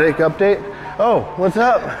cosmetic update. Oh, what's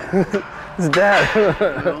up? It's Dad.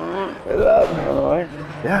 What's up? All right.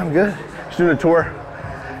 Yeah, I'm good. Just doing a tour.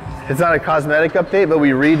 It's not a cosmetic update, but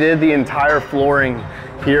we redid the entire flooring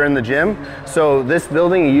here in the gym. So this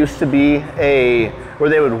building used to be where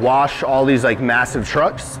they would wash all these like massive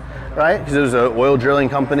trucks, right? Because it was an oil drilling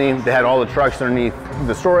company. They had all the trucks underneath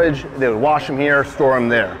the storage. They would wash them here, store them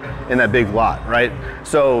there in that big lot, right?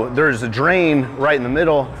 So there's a drain right in the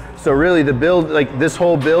middle. So really this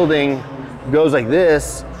whole building goes like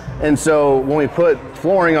this. And so when we put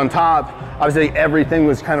flooring on top, obviously everything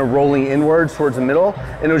was kind of rolling inwards towards the middle,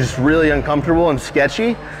 and it was just really uncomfortable and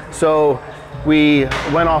sketchy. So we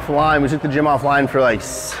went offline. We took the gym offline for like,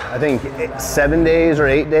 I think 7 days or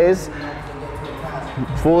 8 days.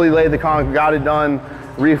 Fully laid the concrete, got it done,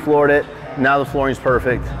 re-floored it. Now the flooring's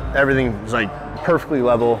perfect. Everything's like perfectly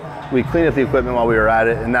level. We cleaned up the equipment while we were at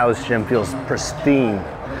it, and now this gym feels pristine.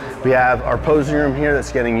 We have our posing room here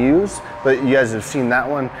that's getting used, but you guys have seen that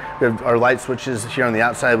one. We have our light switches here on the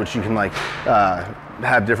outside, which you can like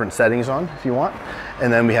have different settings on if you want.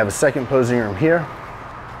 And then we have a second posing room here.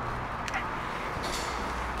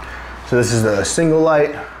 So this is a single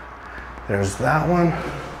light. There's that one.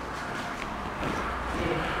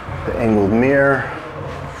 The angled mirror.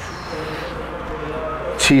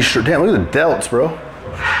 T-shirt, damn, look at the delts, bro.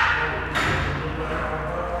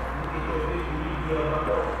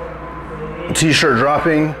 T-shirt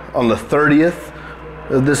dropping on the 30th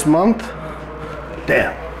of this month.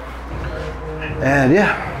 Damn. And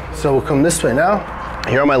yeah, so we'll come this way now.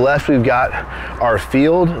 Here on my left, we've got our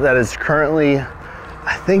field that is currently,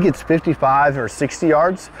 I think it's 55 or 60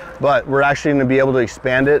 yards, but we're actually gonna be able to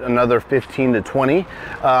expand it another 15 to 20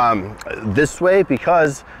 this way,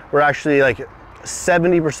 because we're actually like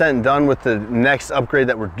 70% done with the next upgrade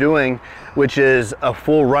that we're doing, which is a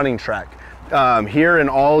full running track. Here in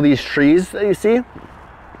all these trees that you see,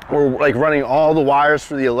 we're like running all the wires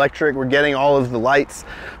for the electric. We're getting all of the lights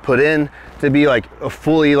put in to be like a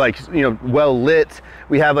fully well lit.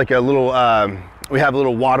 We have like a little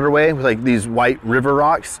waterway with like these white river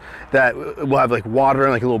rocks that will have like water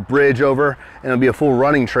and like a little bridge over, and it'll be a full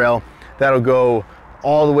running trail that'll go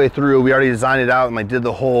all the way through. We already designed it out and like did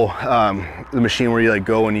the whole the machine where you like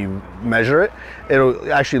go and you measure it.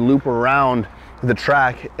 It'll actually loop around the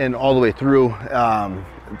track and all the way through to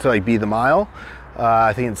like be the mile.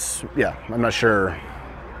 I think it's, yeah, I'm not sure,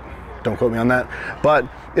 don't quote me on that, but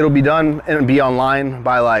it'll be done and be online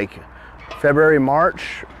by like February,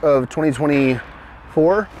 March of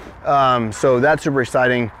 2024. So that's super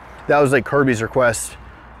exciting. That was like Kirby's request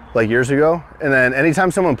like years ago. And then anytime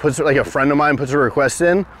someone puts, like a friend of mine puts a request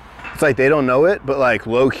in, it's like they don't know it, but like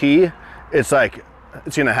low key, it's like,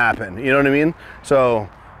 it's gonna happen. You know what I mean? So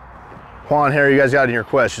Juan, Harry, you guys got in your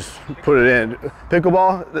request, just put it in.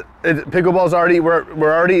 Pickleball, pickleball's already, we're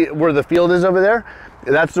already where the field is over there.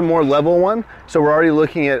 That's the more level one. So we're already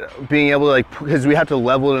looking at being able to like, because we have to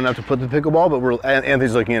level it enough to put the pickleball, but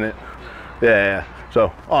Anthony's looking at it. Yeah.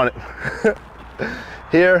 So on it.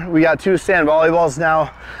 Here we got 2 sand volleyballs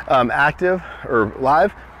now active or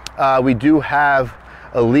live. We do have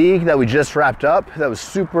a league that we just wrapped up that was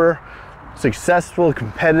super successful,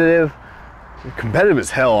 competitive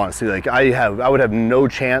as hell, honestly. Like I would have no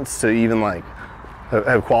chance to even like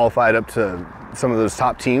have qualified up to some of those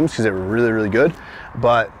top teams because they were really, really good.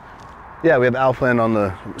 But yeah, we have Alphaland on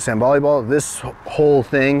the sand volleyball. This whole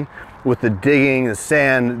thing with the digging, the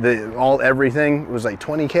sand, everything was like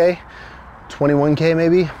 20K, 21K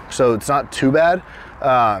maybe. So it's not too bad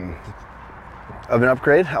of an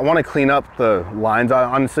upgrade. I want to clean up the lines,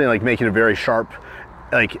 honestly, like make it a very sharp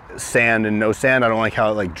like sand and no sand. I don't like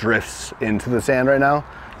how it like drifts into the sand right now.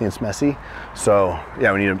 I think it's messy. So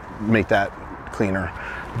yeah, we need to make that cleaner.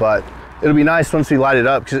 But it'll be nice once we light it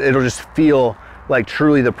up, because it'll just feel like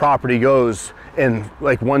truly the property goes. And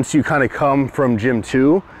like once you kind of come from gym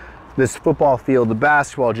 2, this football field, the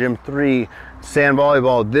basketball, gym 3, sand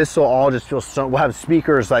volleyball, this will all just feel so, we'll have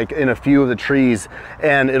speakers like in a few of the trees,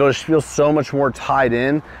 and it'll just feel so much more tied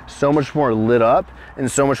in, so much more lit up, and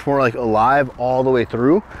so much more like alive all the way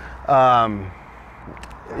through.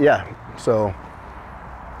 Yeah, so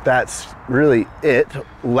that's really it.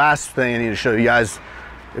 Last thing I need to show you guys,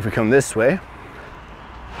 if we come this way,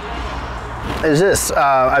 is this.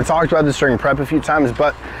 I've talked about this during prep a few times,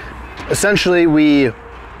 but essentially we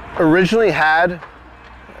originally had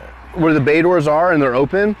where the bay doors are and they're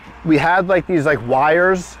open, we had like these like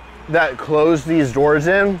wires that close these doors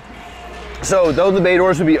in. So though the bay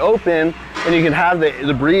doors would be open, and you can have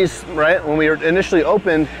the breeze, right? When we were initially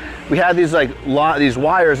opened, we had these like these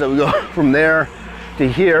wires that would go from there to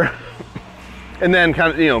here, and then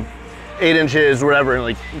kind of, you know, 8 inches, whatever,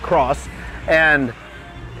 like cross. And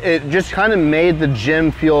it just kind of made the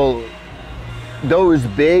gym feel, though it was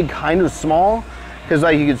big, kind of small, because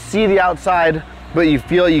like you could see the outside, but you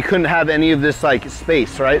feel you couldn't have any of this like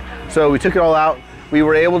space, right? So we took it all out. We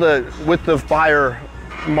were able to, with the fire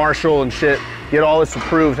marshal and shit, get all this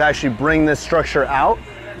approved to actually bring this structure out.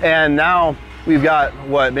 And now we've got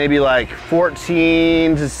what, maybe like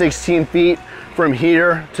 14 to 16 feet from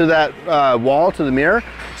here to that wall, to the mirror.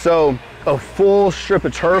 So a full strip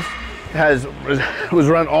of turf was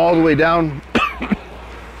run all the way down.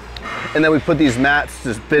 And then we put these mats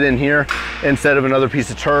to fit in here instead of another piece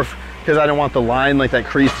of turf, because I don't want the line, like that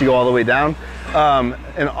crease, to go all the way down.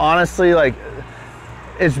 And honestly, like,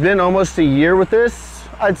 it's been almost a year with this,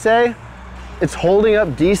 I'd say. It's holding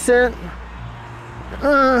up decent.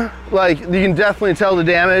 Like, you can definitely tell the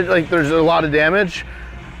damage, like there's a lot of damage,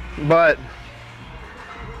 but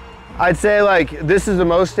I'd say like this is the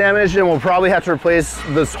most damaged, and we'll probably have to replace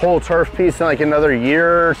this whole turf piece in like another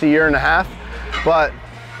year to year and a half. But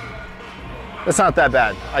it's not that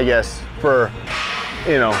bad, I guess, for,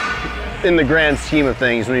 you know, in the grand scheme of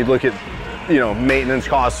things, when you look at, you know, maintenance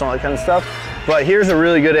costs and all that kind of stuff. But here's a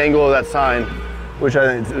really good angle of that sign, which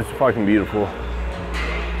I think is fucking beautiful.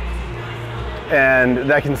 And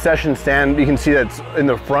that concession stand, you can see that's in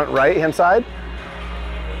the front right-hand side.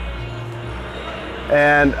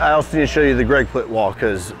 And I also need to show you the Greg Plitt wall,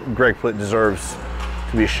 because Greg Plitt deserves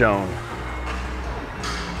to be shown.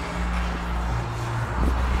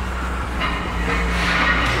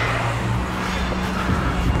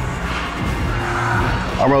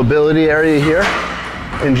 Our mobility area here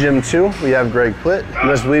in Gym 2, we have Greg Plitt. You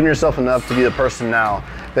must believe in yourself enough to be the person now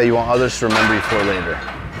that you want others to remember you for later.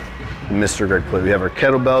 Mr. Greg Plitt. We have our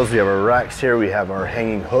kettlebells, we have our racks here, we have our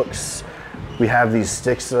hanging hooks. We have these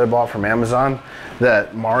sticks that I bought from Amazon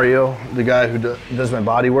that Mario, the guy who does my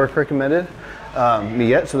body work, recommended me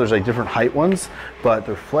get. So there's like different height ones, but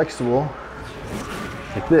they're flexible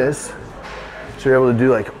like this. So you're able to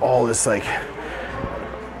do like all this like,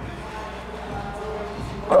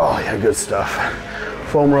 oh yeah, good stuff.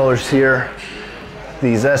 Foam rollers here.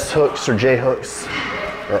 These S hooks or J hooks.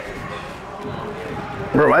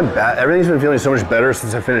 Bro, my back, everything's been feeling so much better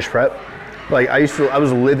since I finished prep. Like I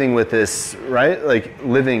was living with this, right? Like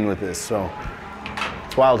living with this, so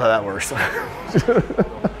it's wild how that works.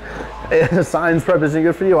 Science prep isn't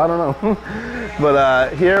good for you, I don't know.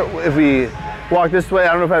 But here, if we walk this way,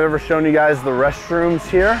 I don't know if I've ever shown you guys the restrooms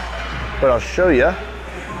here, but I'll show you.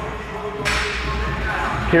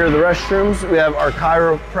 Here are the restrooms. We have our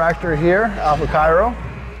chiropractor here, Alpha Chiro.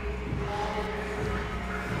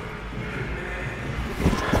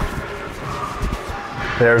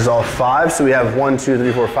 There's all 5, so we have 1, 2,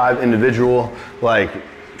 3, 4, 5 individual like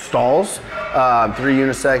stalls, 3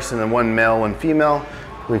 unisex, and then 1 male, 1 female.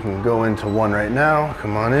 We can go into one right now.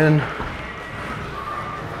 Come on in.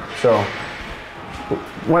 So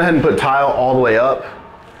went ahead and put tile all the way up.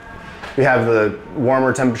 We have the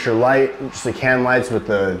warmer temperature light, just the can lights with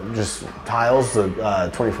the just tiles,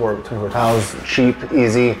 the 24 tiles, cheap,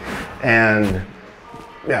 easy, and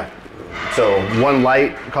yeah. So one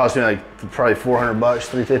light cost me like probably 400 bucks,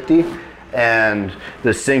 350, and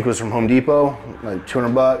the sink was from Home Depot, like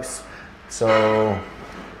 200 bucks. So,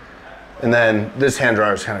 and then this hand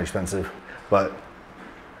dryer is kind of expensive, but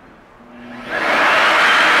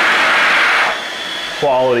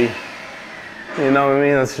quality. You know what I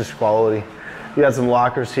mean? That's just quality. We got some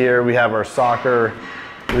lockers here. We have our soccer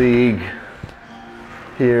league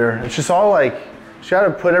here. It's just all like, you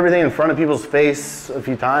gotta put everything in front of people's face a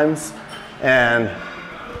few times and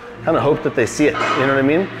kind of hope that they see it. You know what I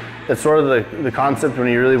mean? It's sort of the concept when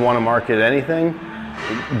you really want to market anything.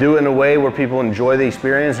 Do it in a way where people enjoy the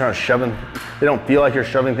experience. They're not shoving, they don't feel like you're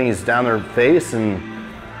shoving things down their face, and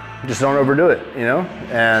just don't overdo it, you know?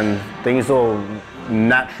 And things will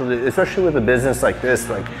naturally, especially with a business like this,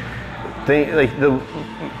 like the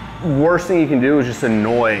worst thing you can do is just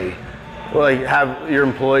annoy, like have your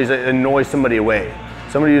employees annoy somebody away.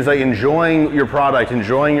 Somebody who's like enjoying your product,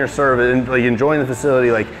 enjoying your service, and like enjoying the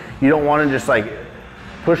facility. Like you don't want to just like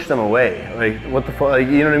push them away. Like what the fuck, like,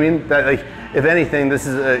 you know what I mean? That like, if anything, this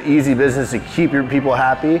is an easy business to keep your people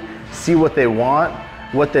happy, see what they want,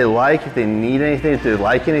 what they like, if they need anything, if they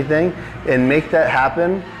like anything, and make that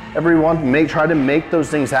happen. Everyone, try to make those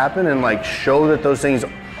things happen, and like show that those things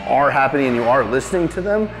are happening and you are listening to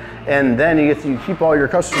them. And then you keep all your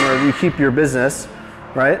customers, you keep your business,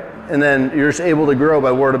 right? And then you're just able to grow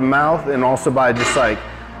by word of mouth, and also by just like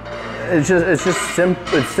it's just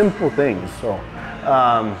simple things. So,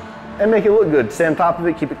 and make it look good. Stay on top of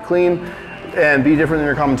it, keep it clean, and be different than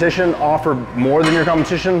your competition. Offer more than your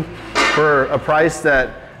competition for a price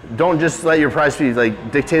that, don't just let your price be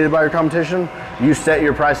like dictated by your competition. You set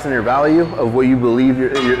your price and your value of what you believe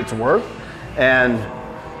it's worth, and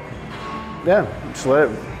yeah, just let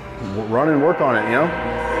it run and work on it, you know.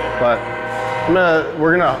 But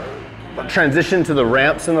we're gonna transition to the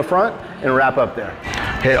ramps in the front and wrap up there.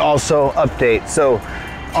 Okay, also update. So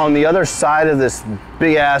on the other side of this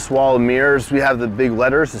big ass wall of mirrors, we have the big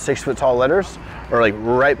letters, the 6 foot tall letters, are like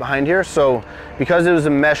right behind here. So because it was a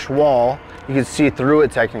mesh wall, you could see through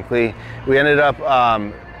it technically. We ended up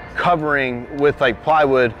covering with like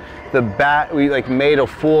plywood the back. We like made a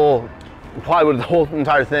full plywood the whole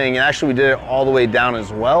entire thing, and actually we did it all the way down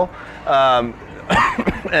as well,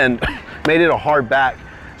 and made it a hard back.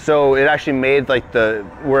 So it actually made like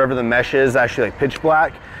wherever the mesh is actually like pitch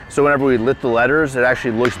black. So whenever we lit the letters, it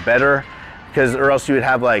actually looks better, because or else you would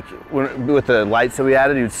have like, with the lights that we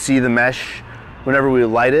added, you'd see the mesh whenever we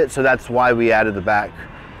light it. So that's why we added the back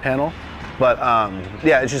panel. But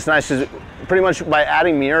yeah, it's just nice because pretty much by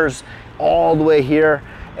adding mirrors all the way here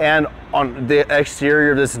and on the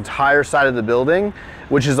exterior of this entire side of the building,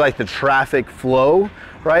 which is like the traffic flow,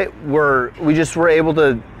 right? We just were able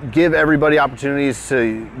to give everybody opportunities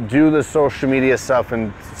to do the social media stuff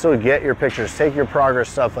and so get your pictures, take your progress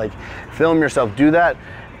stuff, like film yourself, do that.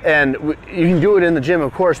 And you can do it in the gym,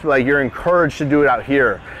 of course, but like you're encouraged to do it out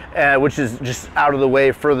here, which is just out of the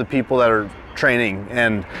way for the people that are training.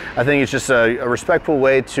 And I think it's just a respectful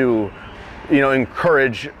way to, you know,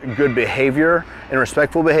 encourage good behavior and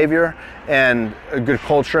respectful behavior and a good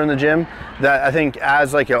culture in the gym, that I think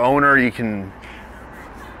as like an owner, you can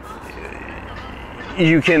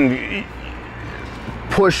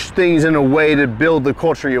push things in a way to build the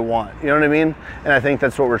culture you want, you know what I mean? And I think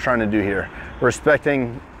that's what we're trying to do here.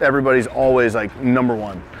 Respecting everybody's always like number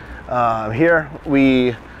one. Here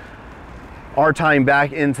we are tying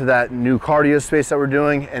back into that new cardio space that we're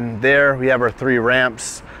doing, and there we have our 3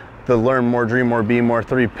 ramps, the learn more, dream more, be more,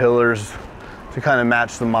 3 pillars to kind of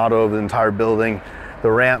match the motto of the entire building.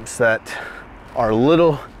 The ramps that are a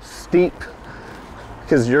little steep,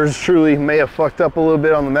 because yours truly may have fucked up a little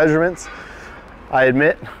bit on the measurements, I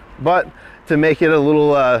admit, but to make it a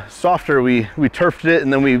little softer, we turfed it,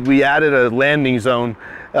 and then we added a landing zone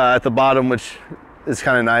at the bottom, which is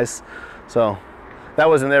kind of nice. So that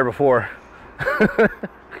wasn't there before.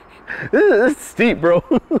 This is steep, bro.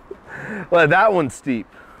 Well, that one's steep.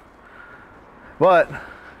 But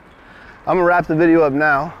I'm gonna wrap the video up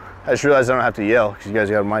now. I just realized I don't have to yell because you guys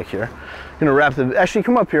got a mic here. I'm gonna wrap the, actually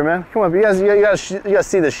come up here, man. Come up, you guys gotta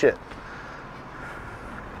see this shit.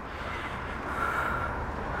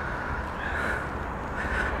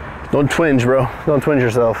 Don't twinge, bro. Don't twinge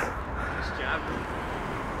yourself.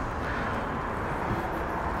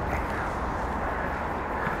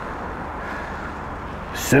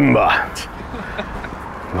 Simba.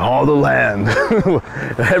 All the land.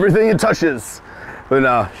 Everything it touches. But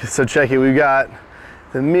no, so check it. We've got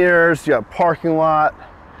the mirrors, you got parking lot.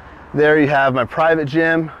 There you have my private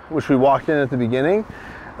gym, which we walked in at the beginning.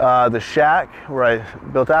 The shack where I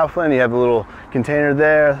built Alphaland, you have a little container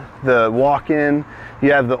there. The walk-in,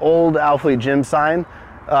 you have the old Alphaland gym sign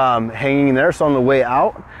hanging there. So on the way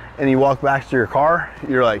out and you walk back to your car,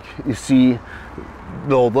 you're like, you see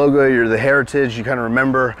the old logo, you're the heritage, you kind of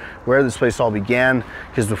remember where this place all began,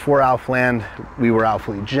 because before Alphaland, we were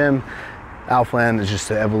Alphaland Gym. Alphaland is just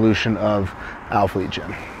the evolution of Alphaland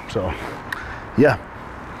Gym. So yeah,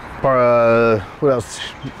 what else?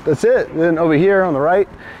 That's it. Then over here on the right,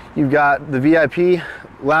 you've got the VIP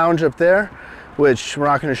lounge up there, which we're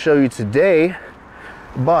not going to show you today,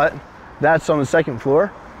 but that's on the 2nd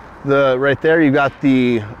floor. Right there, you've got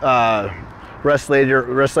the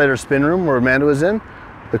Wrestlator spin room where Amanda was in.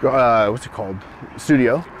 What's it called?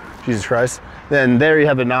 Studio. Jesus Christ. Then there you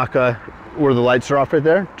have Anaka where the lights are off right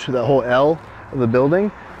there. To the whole L of the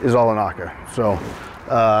building is all Anaka. So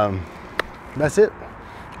that's it.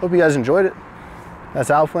 Hope you guys enjoyed it. That's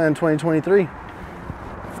Alphaland 2023.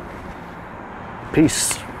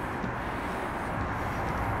 Peace.